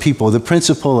chosen people. The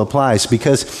principle applies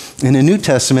because in the New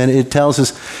Testament, it tells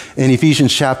us in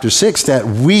Ephesians chapter 6 that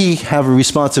we have a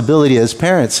responsibility as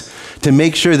parents to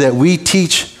make sure that we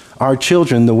teach our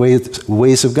children the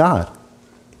ways of God.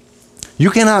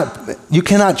 You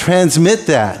cannot transmit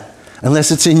that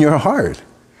unless it's in your heart.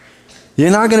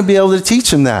 You're not going to be able to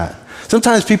teach them that.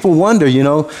 Sometimes people wonder,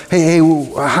 hey,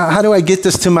 how do I get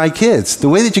this to my kids? The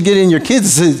way that you get it in your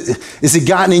kids is it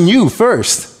gotten in you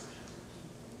first.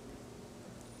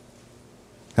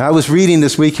 I was reading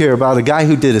this week here about a guy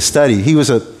who did a study. He was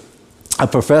a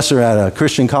professor at a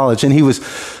Christian college, and he was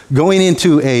going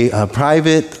into a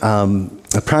private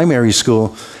primary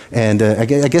school, and I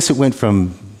guess it went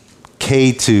from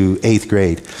K to 8th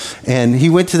grade. And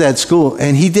he went to that school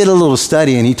and he did a little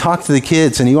study and he talked to the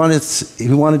kids and he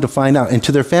wanted to find out, and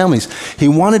to their families, he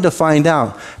wanted to find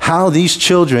out how these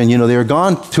children, they were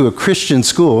gone to a Christian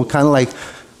school, kind of like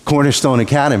Cornerstone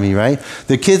Academy, right?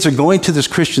 The kids are going to this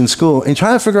Christian school and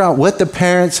trying to figure out what the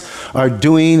parents are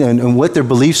doing and what their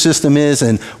belief system is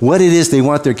and what it is they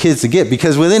want their kids to get.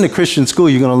 Because within a Christian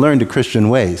school, you're going to learn the Christian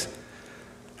ways.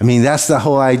 I mean, that's the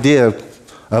whole idea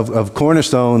of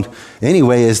Cornerstone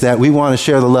anyway, is that we want to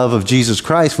share the love of Jesus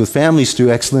Christ with families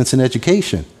through excellence in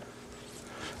education.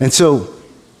 And so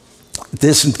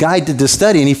this guy did this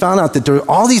study and he found out that there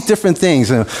were all these different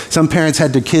things. Some parents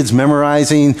had their kids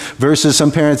memorizing verses.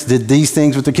 Some parents did these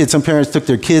things with their kids. Some parents took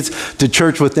their kids to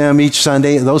church with them each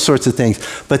Sunday, those sorts of things.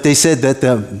 But they said that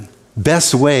the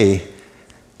best way,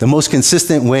 the most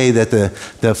consistent way that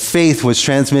the faith was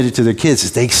transmitted to their kids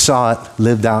is they saw it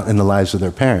lived out in the lives of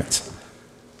their parents.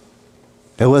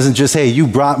 It wasn't just, hey, you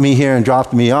brought me here and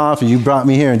dropped me off, and you brought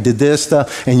me here and did this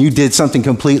stuff, and you did something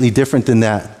completely different than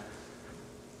that.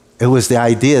 It was the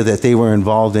idea that they were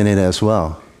involved in it as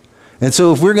well. And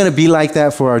so if we're going to be like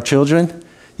that for our children,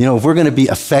 if we're going to be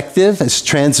effective as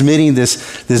transmitting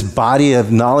this body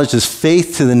of knowledge, this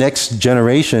faith to the next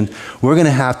generation, we're going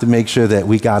to have to make sure that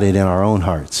we got it in our own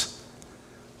hearts.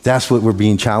 That's what we're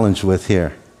being challenged with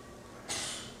here.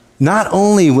 Not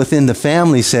only within the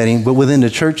family setting, but within the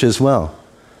church as well.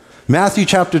 Matthew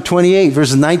chapter 28,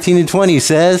 verses 19 and 20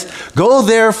 says, "Go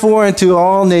therefore into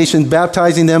all nations,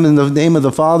 baptizing them in the name of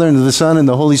the Father and of the Son and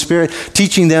the Holy Spirit,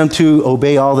 teaching them to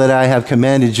obey all that I have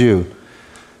commanded you.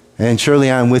 And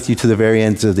surely I am with you to the very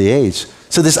ends of the age."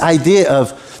 So this idea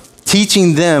of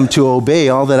teaching them to obey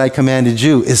all that I commanded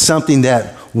you is something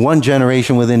that one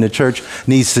generation within the church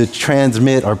needs to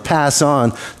transmit or pass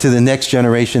on to the next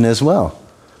generation as well.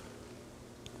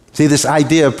 See, this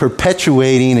idea of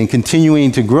perpetuating and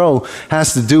continuing to grow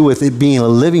has to do with it being a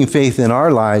living faith in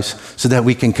our lives so that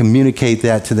we can communicate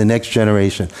that to the next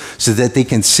generation, so that they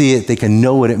can see it, they can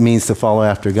know what it means to follow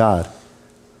after God.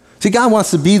 See, God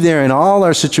wants to be there in all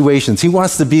our situations. He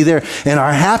wants to be there in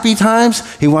our happy times.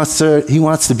 He wants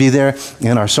to be there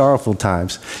in our sorrowful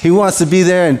times. He wants to be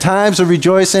there in times of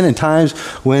rejoicing and times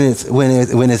when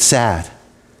it's sad.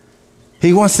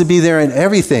 He wants to be there in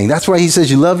everything. That's why he says,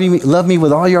 you love me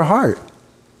with all your heart.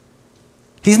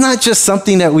 He's not just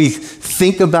something that we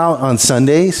think about on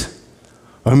Sundays,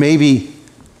 or maybe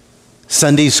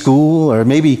Sunday school, or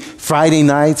maybe Friday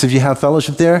nights if you have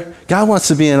fellowship there. God wants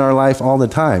to be in our life all the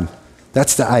time.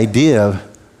 That's the idea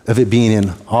of it being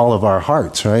in all of our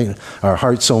hearts, right? Our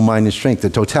heart, soul, mind, and strength, the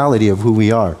totality of who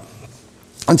we are.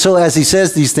 And so as he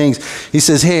says these things, he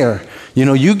says, hey,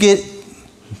 you get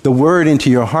the word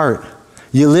into your heart,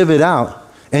 you live it out,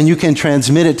 and you can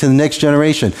transmit it to the next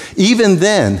generation. Even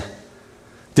then,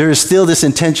 there is still this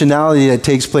intentionality that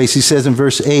takes place. He says in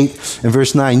verse 8 and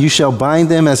verse 9, "You shall bind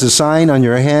them as a sign on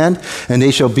your hand, and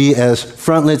they shall be as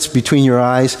frontlets between your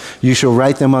eyes. You shall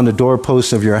write them on the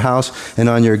doorposts of your house and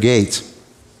on your gates."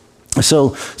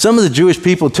 So some of the Jewish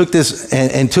people took this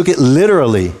and took it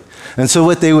literally. And so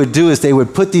what they would do is they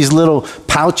would put these little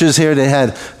pouches here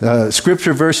that had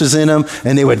scripture verses in them,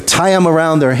 and they would tie them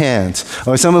around their hands.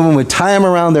 Or some of them would tie them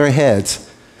around their heads.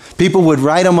 People would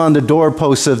write them on the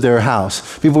doorposts of their house.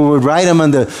 People would write them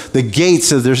on the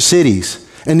gates of their cities.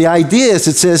 And the idea is,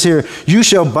 it says here, "You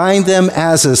shall bind them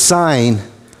as a sign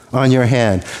on your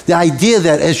hand. The idea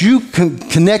that as you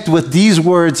connect with these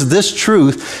words, this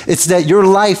truth, it's that your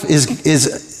life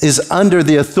is under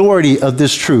the authority of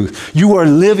this truth. You are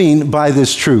living by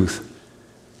this truth.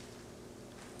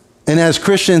 And as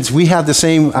Christians, we have the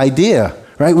same idea,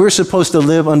 right? We're supposed to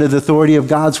live under the authority of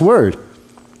God's word.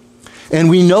 And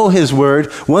we know his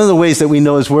word. One of the ways that we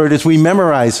know his word is we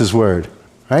memorize his word,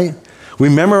 right? We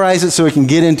memorize it so it can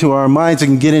get into our minds, it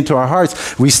can get into our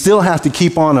hearts. We still have to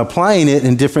keep on applying it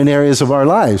in different areas of our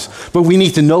lives. But we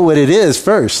need to know what it is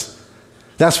first.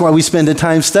 That's why we spend the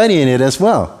time studying it as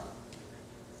well.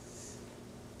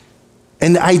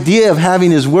 And the idea of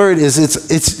having his word is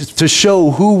it's to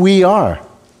show who we are,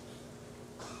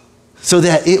 so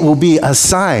that it will be a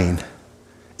sign.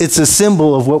 It's a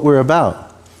symbol of what we're about.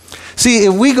 See,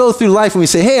 if we go through life and we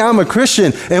say, hey, I'm a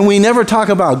Christian, and we never talk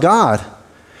about God,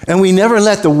 and we never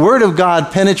let the word of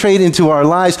God penetrate into our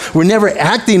lives, we're never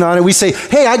acting on it. We say,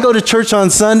 hey, I go to church on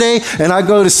Sunday, and I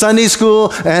go to Sunday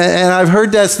school, and I've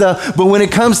heard that stuff, but when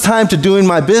it comes time to doing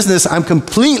my business, I'm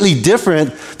completely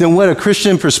different than what a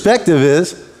Christian perspective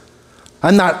is.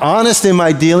 I'm not honest in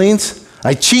my dealings.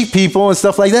 I cheat people and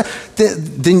stuff like that.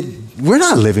 Then we're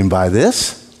not living by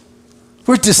this.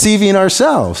 We're deceiving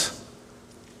ourselves.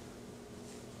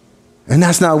 And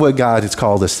that's not what God has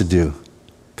called us to do.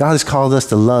 God has called us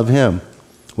to love him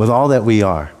with all that we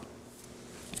are.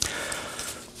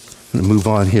 I'm going to move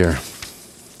on here.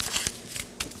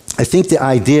 I think the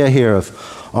idea here of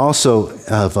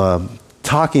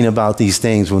talking about these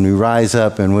things when we rise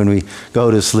up and when we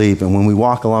go to sleep and when we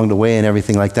walk along the way and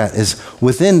everything like that is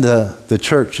within the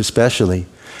church especially.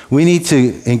 We need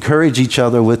to encourage each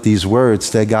other with these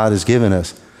words that God has given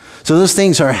us. So those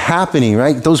things are happening,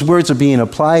 right? Those words are being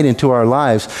applied into our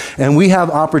lives, and we have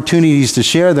opportunities to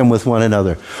share them with one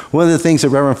another. One of the things that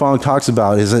Reverend Fong talks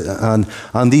about is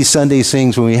on these Sunday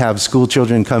sings, when we have school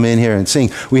children come in here and sing,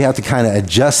 we have to kind of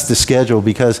adjust the schedule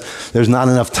because there's not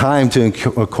enough time to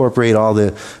incorporate all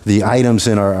the items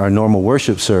in our normal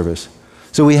worship service.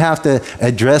 So we have to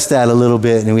address that a little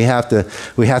bit, and we have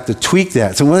to tweak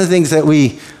that. So one of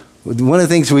the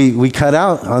things we cut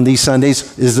out on these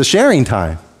Sundays is the sharing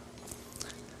time.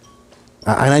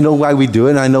 And I know why we do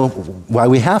it, and I know why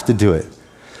we have to do it.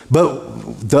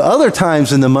 But the other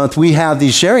times in the month we have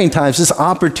these sharing times, this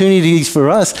opportunities for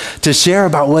us to share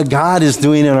about what God is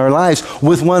doing in our lives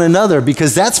with one another,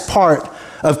 because that's part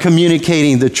of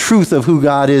communicating the truth of who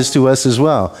God is to us as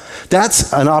well.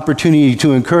 That's an opportunity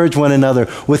to encourage one another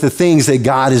with the things that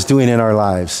God is doing in our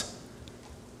lives.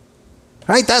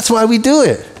 Right? That's why we do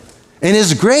it. And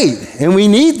it's great, and we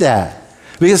need that.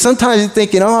 Because sometimes you're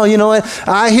thinking, oh, you know what?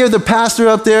 I hear the pastor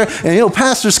up there, and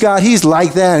Pastor Scott, he's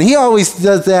like that, and he always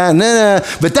does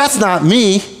that, but that's not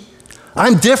me.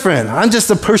 I'm different. I'm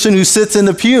just a person who sits in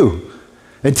the pew.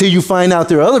 Until you find out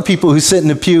there are other people who sit in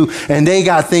the pew, and they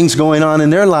got things going on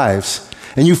in their lives.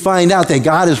 And you find out that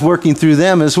God is working through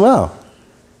them as well.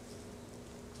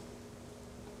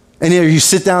 And you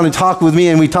sit down and talk with me,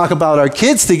 and we talk about our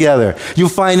kids together. You'll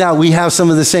find out we have some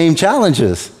of the same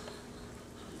challenges.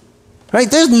 Right?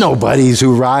 There's nobody's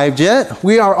who arrived yet.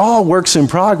 We are all works in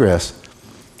progress.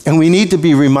 And we need to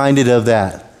be reminded of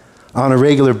that on a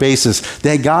regular basis,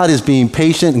 that God is being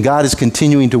patient and God is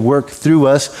continuing to work through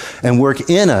us and work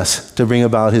in us to bring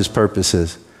about his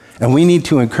purposes. And we need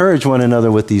to encourage one another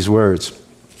with these words.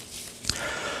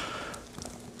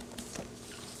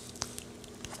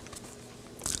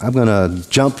 I'm going to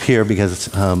jump here because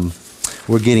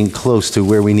we're getting close to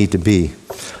where we need to be.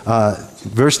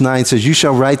 Verse 9 says, you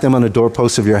shall write them on the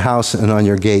doorposts of your house and on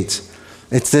your gates.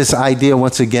 It's this idea,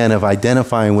 once again, of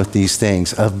identifying with these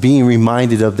things, of being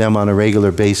reminded of them on a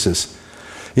regular basis.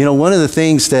 One of the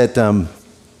things that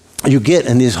you get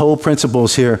in these whole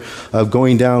principles here of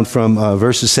going down from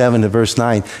verses 7 to verse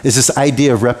 9 is this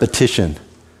idea of repetition.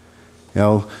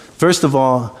 First of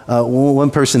all, one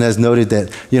person has noted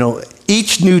that,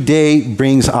 each new day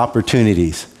brings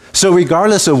opportunities. So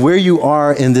regardless of where you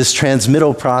are in this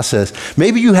transmittal process,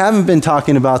 maybe you haven't been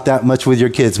talking about that much with your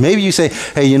kids. Maybe you say,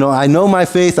 hey, I know my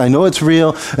faith, I know it's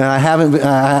real, and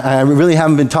I really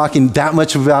haven't been talking that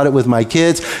much about it with my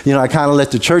kids. I kind of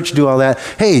let the church do all that.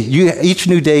 Hey, each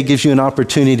new day gives you an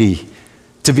opportunity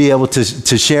to be able to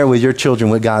share with your children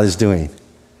what God is doing.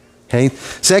 Okay?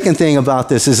 Second thing about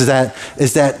this is that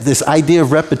this idea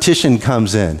of repetition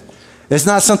comes in. It's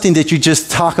not something that you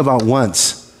just talk about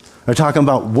once. Or talking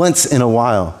about once in a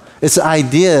while. It's the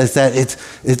idea is that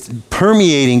it's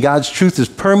permeating, God's truth is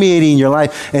permeating your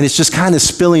life, and it's just kind of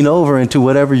spilling over into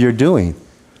whatever you're doing.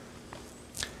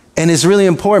 And it's really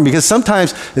important because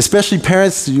sometimes, especially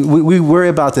parents, we worry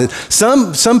about this.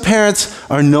 Some parents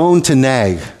are known to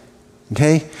nag.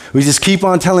 Okay? We just keep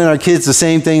on telling our kids the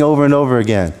same thing over and over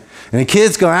again. And the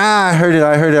kids go, I heard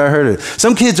it.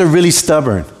 Some kids are really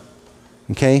stubborn.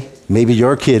 Okay? Maybe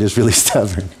your kid is really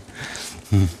stubborn.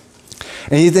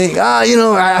 And you think, I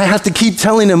have to keep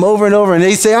telling them over and over. And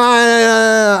they say,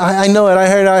 I know it, I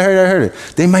heard it.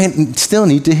 They might still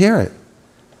need to hear it.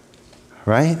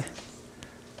 Right?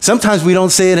 Sometimes we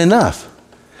don't say it enough.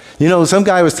 Some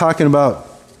guy was talking about,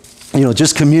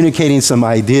 just communicating some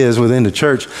ideas within the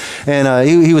church. And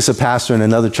he was a pastor in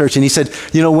another church. And he said,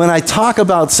 when I talk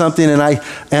about something and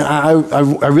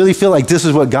I really feel like this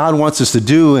is what God wants us to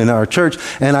do in our church,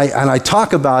 and I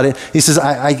talk about it, he says,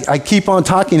 I keep on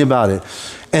talking about it.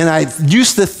 And I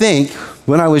used to think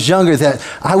when I was younger that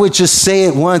I would just say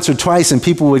it once or twice and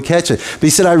people would catch it. But he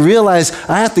said, I realized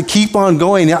I have to keep on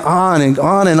going on and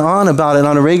on and on about it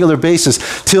on a regular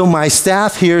basis till my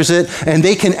staff hears it and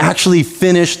they can actually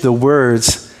finish the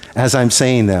words as I'm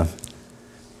saying them.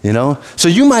 So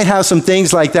you might have some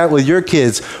things like that with your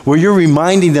kids where you're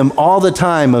reminding them all the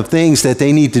time of things that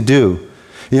they need to do.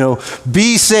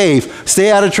 Be safe, stay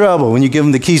out of trouble when you give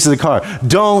them the keys to the car.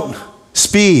 Don't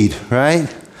speed,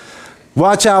 right?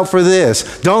 Watch out for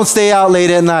this. Don't stay out late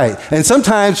at night. And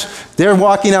sometimes they're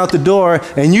walking out the door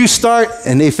and you start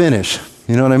and they finish.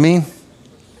 You know what I mean?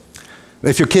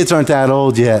 If your kids aren't that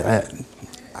old yet,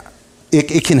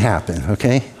 it can happen,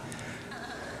 okay?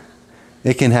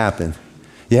 It can happen.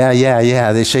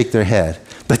 Yeah, they shake their head.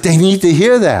 But they need to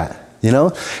hear that.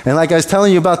 And like I was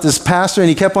telling you about this pastor, and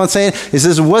he kept on saying, he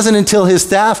says it wasn't until his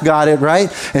staff got it,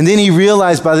 right? And then he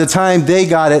realized by the time they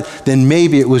got it, then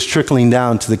maybe it was trickling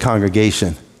down to the congregation.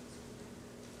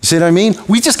 You see what I mean?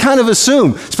 We just kind of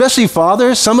assume, especially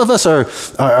fathers. Some of us are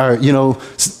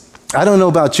I don't know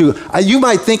about you. You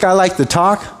might think I like to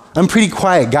talk. I'm a pretty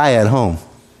quiet guy at home,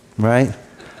 right?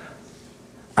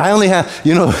 I only have,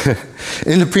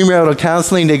 in the premarital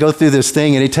counseling, they go through this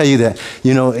thing and they tell you that,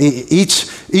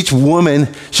 each woman,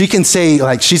 she can say,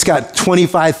 like, she's got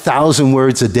 25,000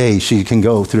 words a day she can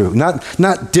go through.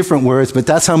 Not different words, but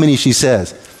that's how many she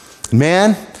says.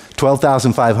 Man,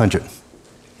 12,500.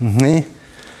 Mm-hmm.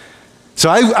 So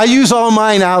I use all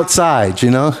mine outside,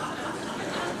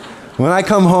 When I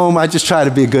come home, I just try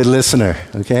to be a good listener,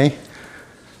 okay?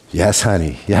 Yes,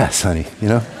 honey,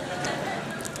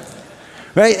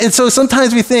 Right? And so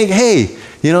sometimes we think, hey,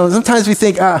 men,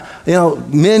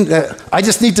 I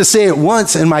just need to say it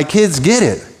once and my kids get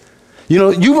it.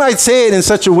 You might say it in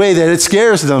such a way that it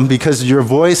scares them because of your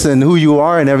voice and who you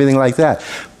are and everything like that.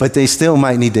 But they still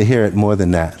might need to hear it more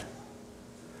than that.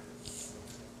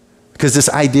 Because this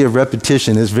idea of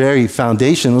repetition is very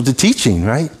foundational to teaching,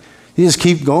 right? You just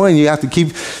keep going. You have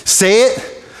to say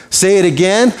it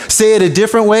again, say it a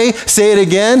different way, say it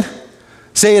again,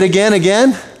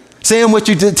 again. Tell them what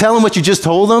you just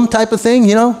told them type of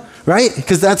thing, right?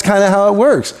 Because that's kind of how it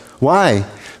works. Why?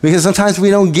 Because sometimes we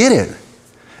don't get it.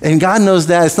 And God knows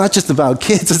that it's not just about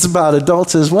kids, it's about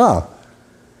adults as well.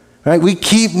 Right? We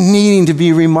keep needing to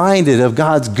be reminded of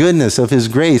God's goodness, of His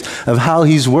grace, of how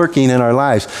He's working in our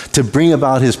lives to bring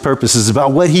about His purposes,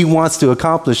 about what He wants to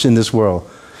accomplish in this world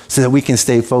so that we can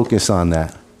stay focused on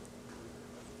that.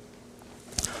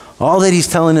 All that He's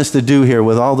telling us to do here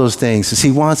with all those things is He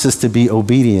wants us to be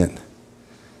obedient,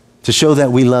 to show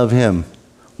that we love Him.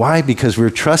 Why? Because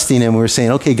we're trusting Him. We're saying,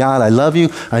 okay, God, I love you.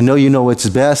 I know you know what's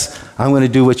best. I'm going to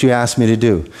do what you asked me to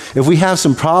do. If we have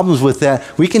some problems with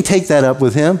that, we can take that up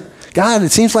with Him. God,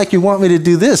 it seems like you want me to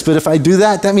do this, but if I do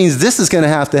that, that means this is going to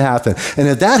have to happen. And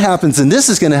if that happens, then this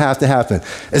is going to have to happen.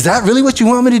 Is that really what you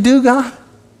want me to do, God?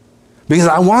 Because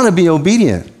I want to be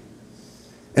obedient.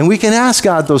 And we can ask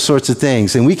God those sorts of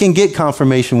things, and we can get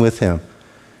confirmation with Him.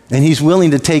 And He's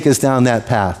willing to take us down that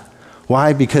path.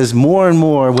 Why? Because more and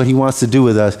more what He wants to do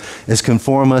with us is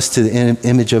conform us to the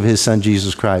image of His Son,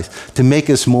 Jesus Christ, to make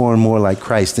us more and more like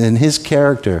Christ in His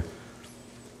character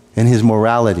and His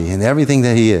morality and everything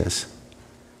that He is.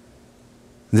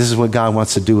 This is what God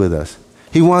wants to do with us.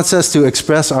 He wants us to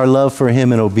express our love for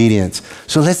Him in obedience.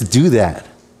 So let's do that.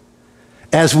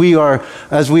 As we are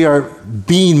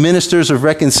being ministers of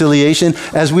reconciliation,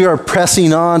 as we are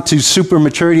pressing on to super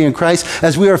maturity in Christ,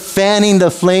 as we are fanning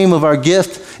the flame of our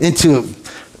gift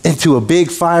into a big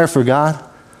fire for God,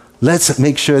 let's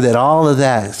make sure that all of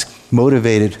that is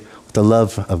motivated with the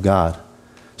love of God,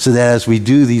 so that as we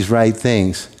do these right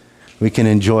things, we can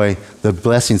enjoy the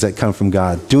blessings that come from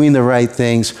God, doing the right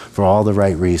things for all the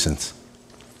right reasons.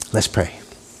 Let's pray.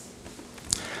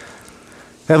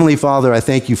 Heavenly Father, I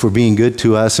thank you for being good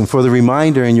to us and for the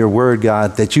reminder in your word,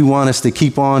 God, that you want us to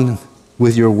keep on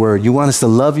with your word. You want us to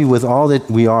love you with all that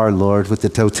we are, Lord, with the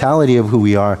totality of who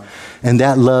we are. And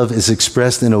that love is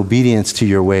expressed in obedience to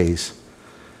your ways.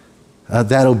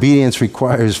 that obedience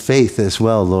requires faith as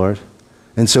well, Lord.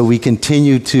 And so we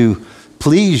continue to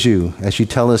please you, as you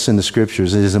tell us in the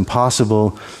scriptures. It is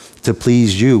impossible to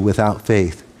please you without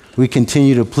faith. We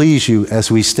continue to please you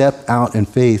as we step out in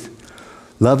faith,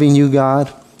 loving you,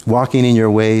 God, walking in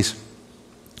your ways,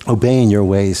 obeying your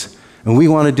ways. And we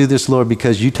want to do this, Lord,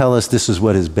 because you tell us this is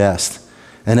what is best.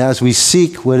 And as we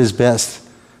seek what is best,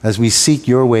 as we seek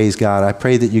your ways, God, I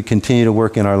pray that you continue to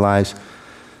work in our lives,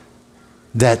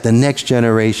 that the next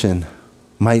generation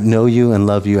might know you and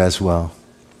love you as well.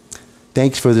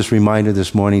 Thanks for this reminder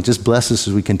this morning. Just bless us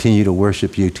as we continue to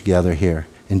worship you together here.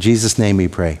 In Jesus' name we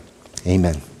pray.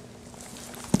 Amen.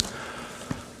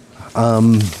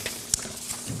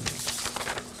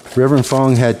 Reverend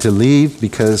Fong had to leave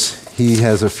because he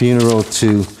has a funeral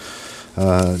to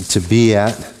be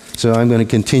at. So I'm going to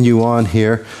continue on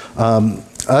here.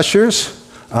 Ushers,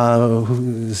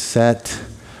 who's that?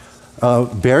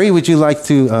 Barry, would you like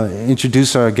to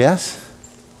introduce our guest?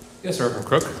 Yes, Reverend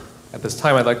Crook. At this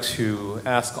time, I'd like to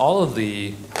ask all of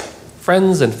the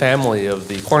friends and family of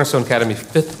the Cornerstone Academy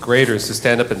fifth graders to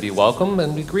stand up and be welcome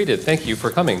and be greeted. Thank you for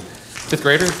coming. Fifth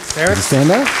graders, parents?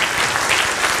 Stand up.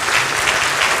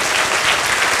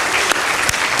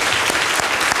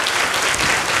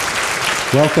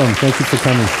 Welcome. Thank you for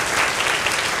coming.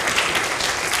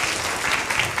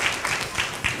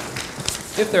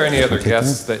 If there are any other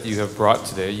guests that you have brought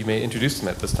today, you may introduce them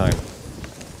at this time.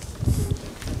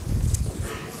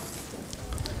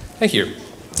 Thank you.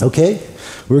 Okay.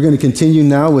 We're going to continue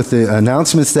now with the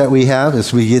announcements that we have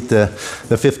as we get the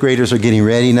fifth graders are getting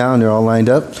ready now and they're all lined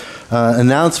up.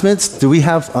 Announcements. Do we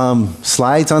have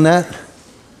slides on that?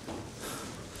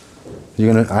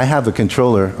 I have a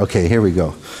controller. Okay, here we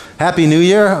go. Happy New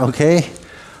Year. Okay.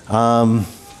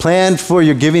 Planned for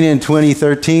your giving in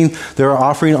 2013. There are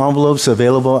offering envelopes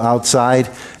available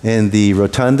outside in the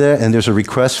rotunda, and there's a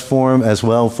request form as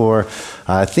well for,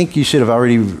 I think you should have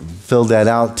already filled that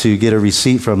out to get a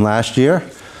receipt from last year.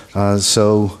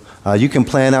 So you can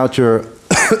plan out your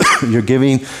your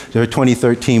giving for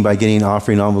 2013 by getting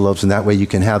offering envelopes, and that way you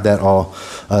can have that all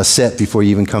set before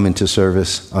you even come into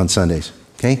service on Sundays.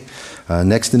 Okay.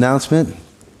 Next announcement.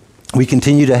 We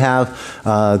continue to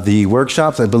have the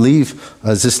workshops. I believe,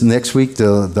 is this next week,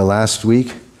 the last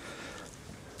week?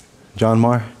 John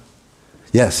Marr?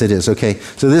 Yes, it is. Okay.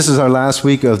 So this is our last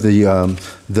week of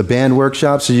the band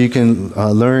workshop. So you can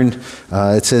learn,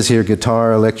 it says here,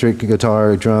 guitar, electric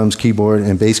guitar, drums, keyboard,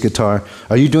 and bass guitar.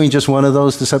 Are you doing just one of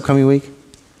those this upcoming week?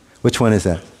 Which one is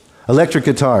that? Electric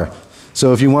guitar.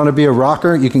 So if you want to be a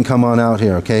rocker, you can come on out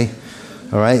here, okay?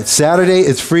 All right. Saturday,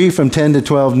 it's free from 10 to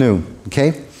 12 noon,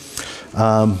 okay?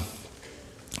 Oh,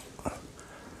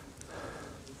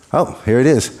 here it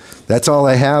is. That's all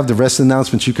I have. The rest of the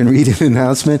announcements you can read in the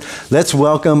announcement. Let's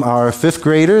welcome our fifth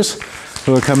graders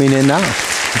who are coming in now.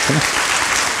 Okay.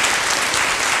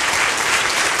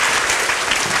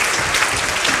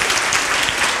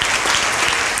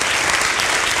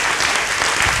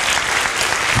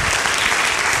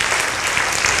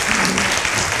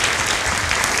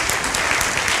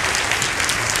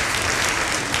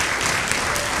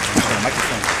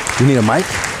 You need a mic?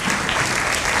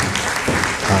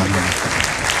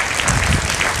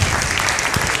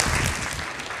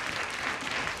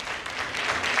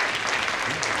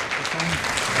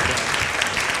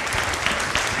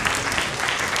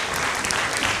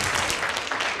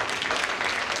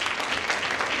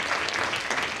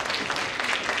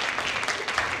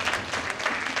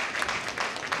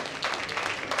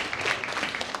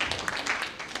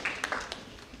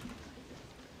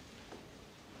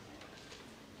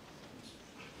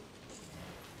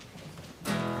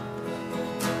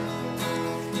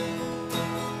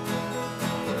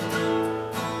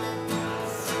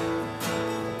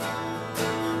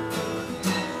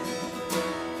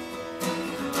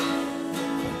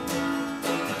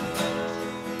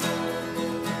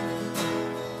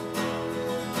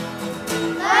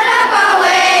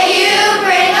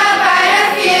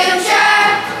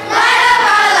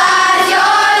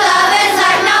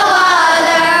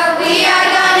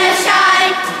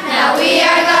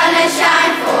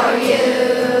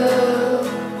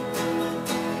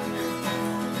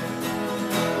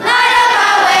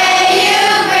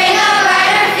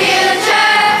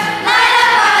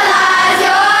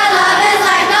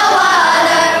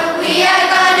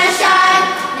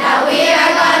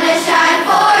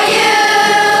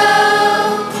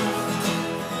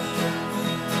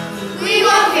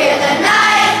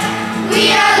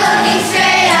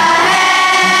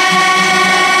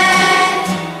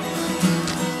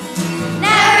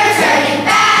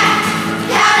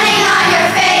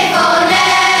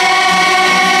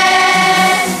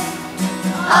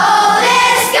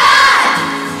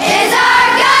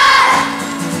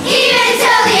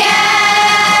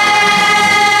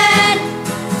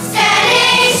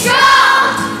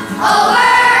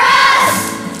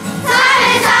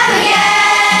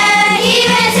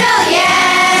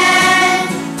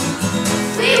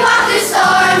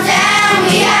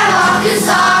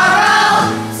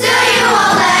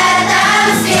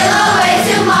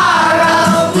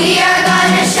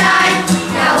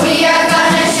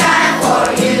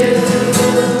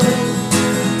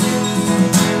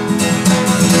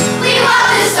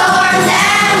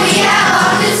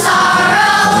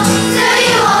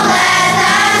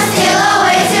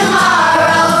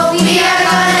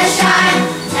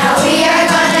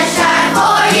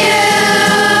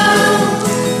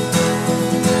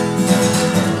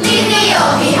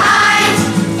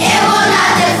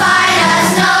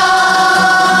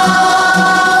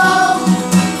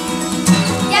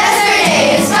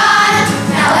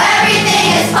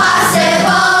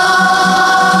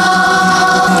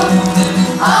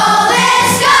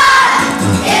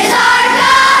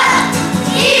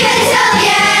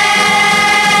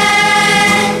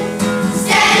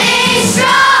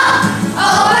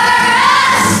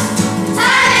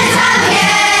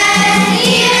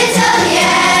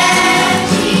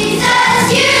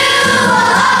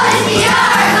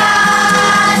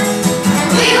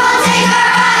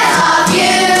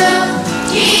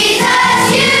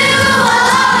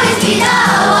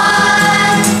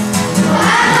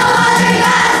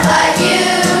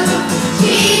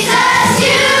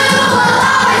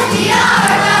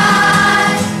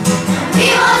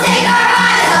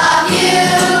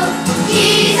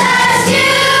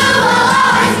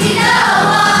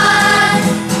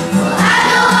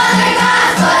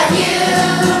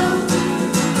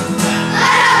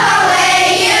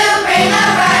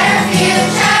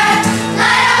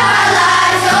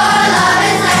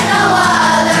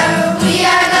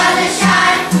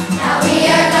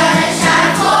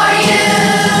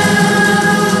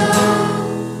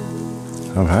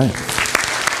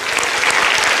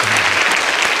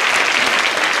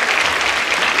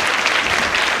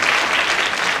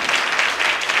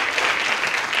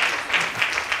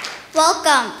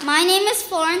 Welcome. My name is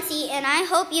Florence E., and I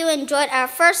hope you enjoyed our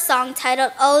first song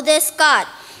titled, Oh This God.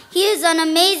 He is an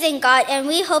amazing God, and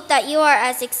we hope that you are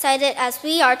as excited as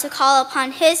we are to call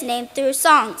upon His name through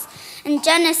songs. In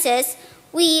Genesis,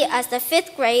 we, as the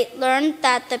 5th grade, learned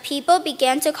that the people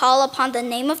began to call upon the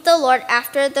name of the Lord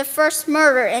after the first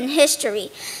murder in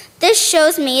history. This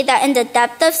shows me that in the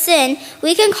depth of sin,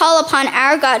 we can call upon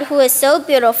our God who is so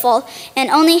beautiful,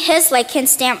 and only His light can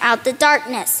stamp out the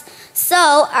darkness.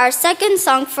 So, our second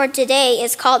song for today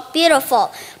is called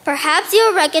Beautiful. Perhaps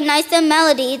you'll recognize the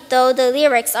melody, though the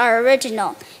lyrics are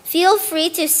original. Feel free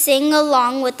to sing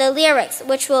along with the lyrics,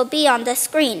 which will be on the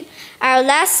screen. Our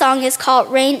last song is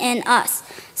called Reign in Us.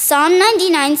 Psalm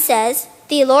 99 says,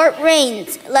 The Lord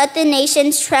reigns, let the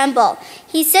nations tremble.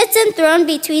 He sits enthroned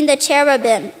between the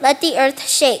cherubim, let the earth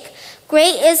shake.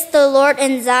 Great is the Lord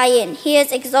in Zion, He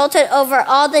is exalted over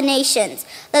all the nations.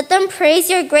 Let them praise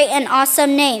your great and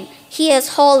awesome name. He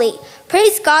is holy.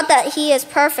 Praise God that He is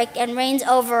perfect and reigns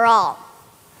over all.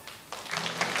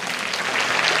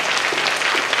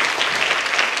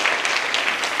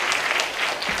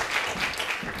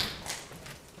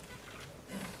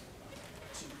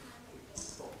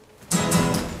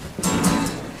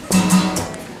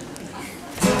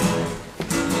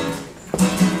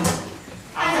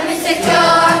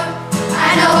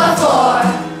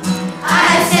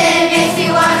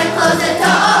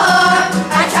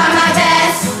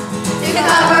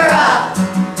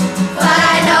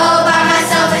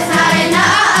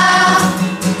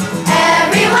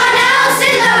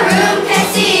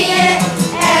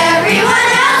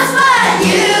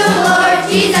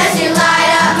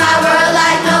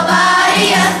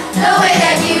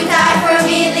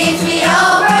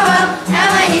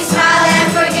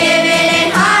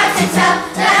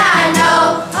 Love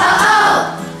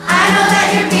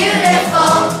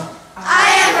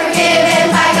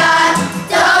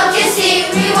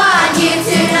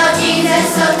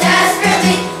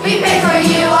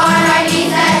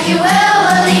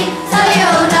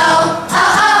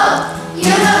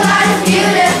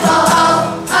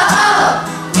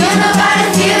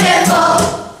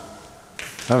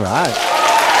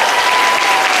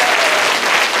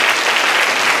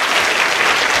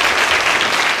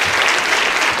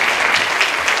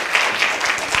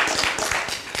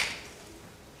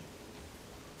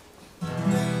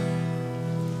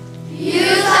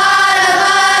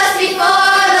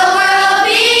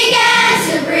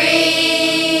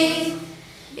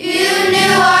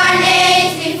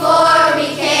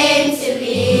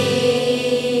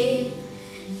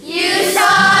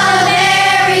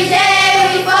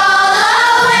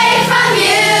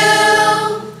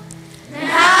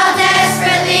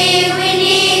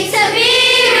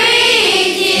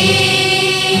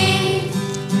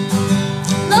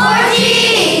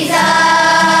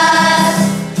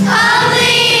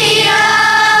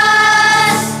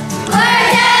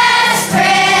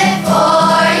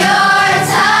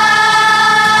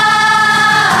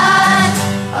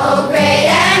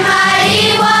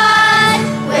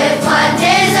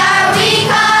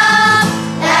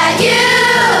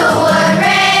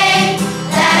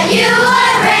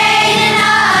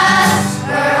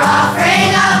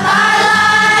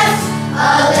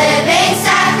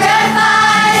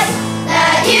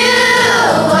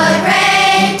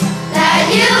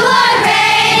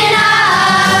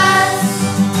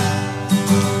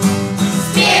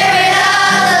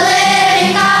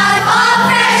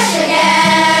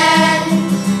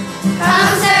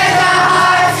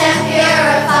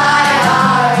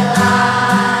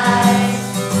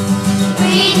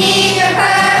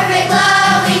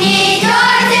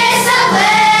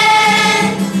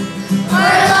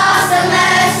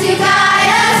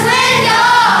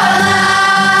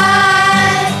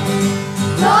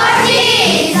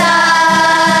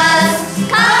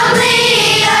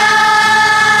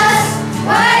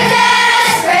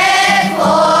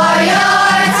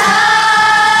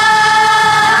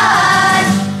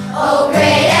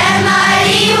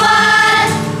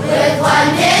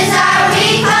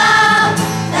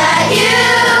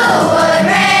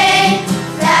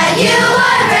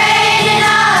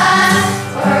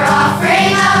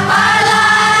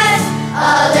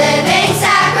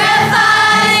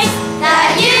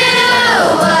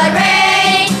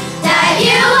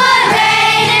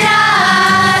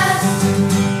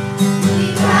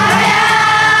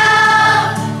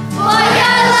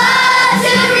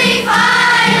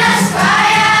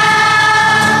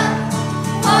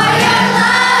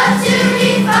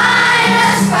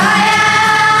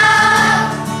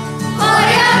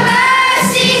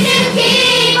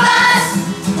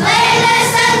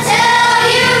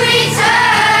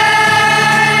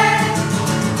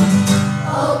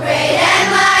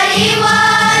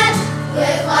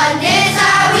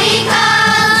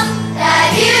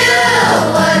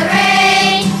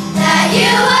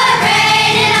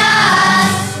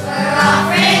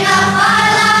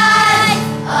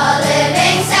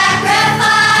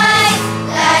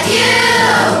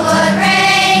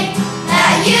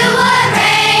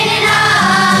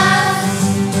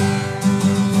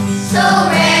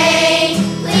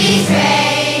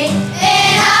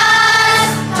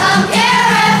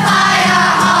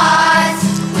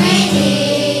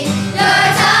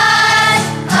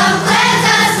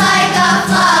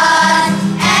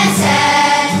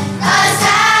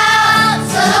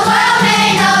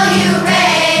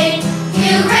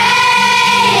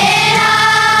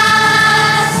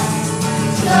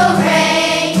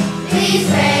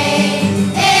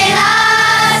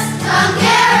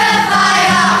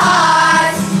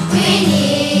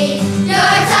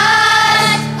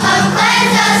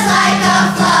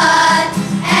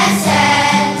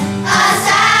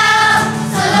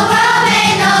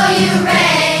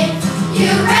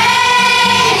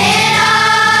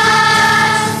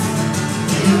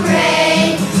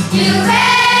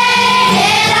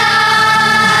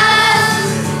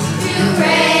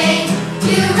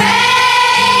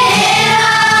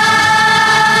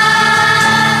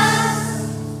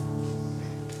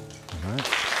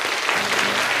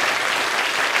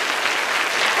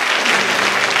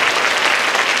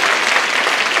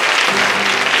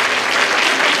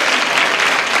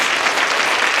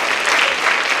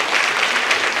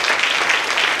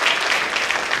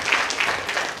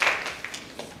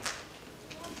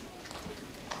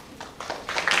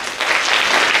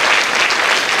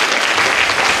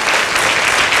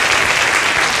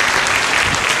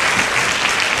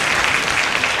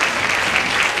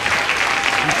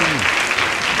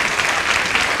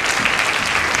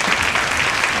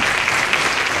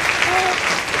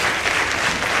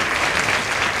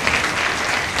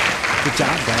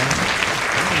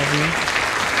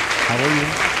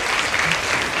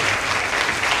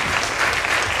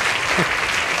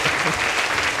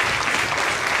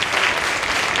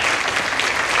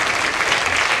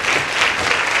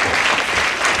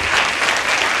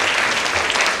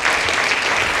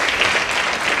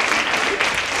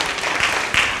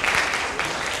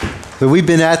But we've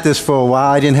been at this for a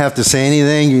while. I didn't have to say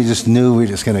anything. You just knew we were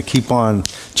just going to keep on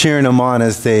cheering them on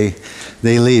as they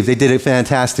leave. They did a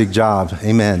fantastic job.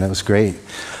 Amen. That was great.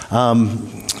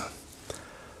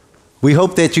 We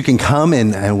hope that you can come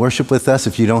and worship with us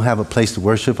if you don't have a place to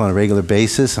worship on a regular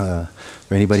basis, for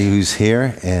anybody who's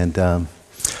here. And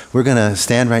we're going to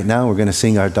stand right now. We're going to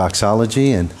sing our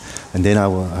doxology, and then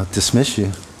I'll dismiss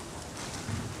you.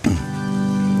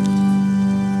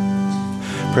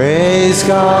 Praise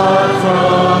God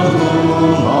from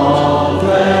whom all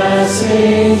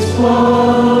blessings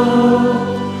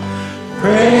flow.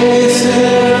 Praise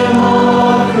Him,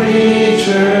 all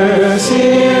creatures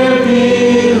here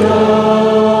below.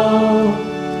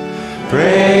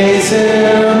 Praise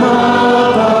Him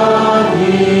above,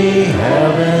 ye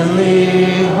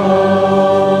heavenly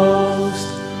host.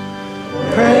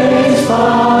 Praise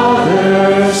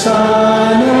Father,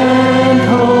 Son, and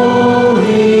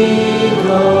Holy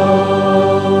Ghost.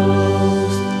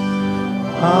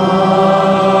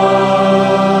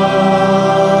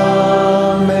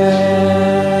 Amen.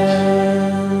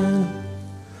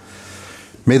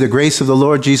 May the grace of the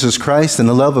Lord Jesus Christ and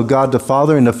the love of God the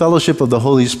Father and the fellowship of the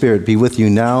Holy Spirit be with you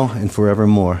now and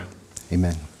forevermore.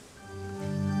 Amen.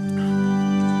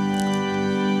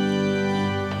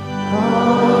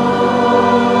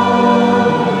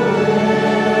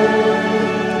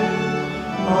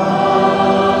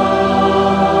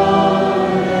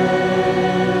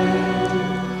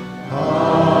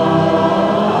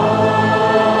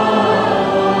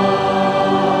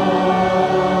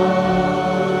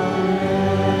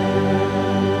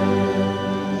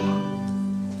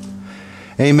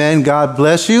 Amen. God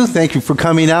bless you. Thank you for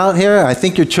coming out here. I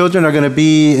think your children are going to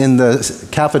be in the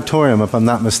cafetorium, if I'm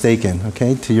not mistaken,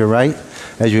 okay, to your right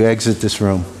as you exit this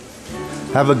room.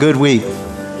 Have a good week.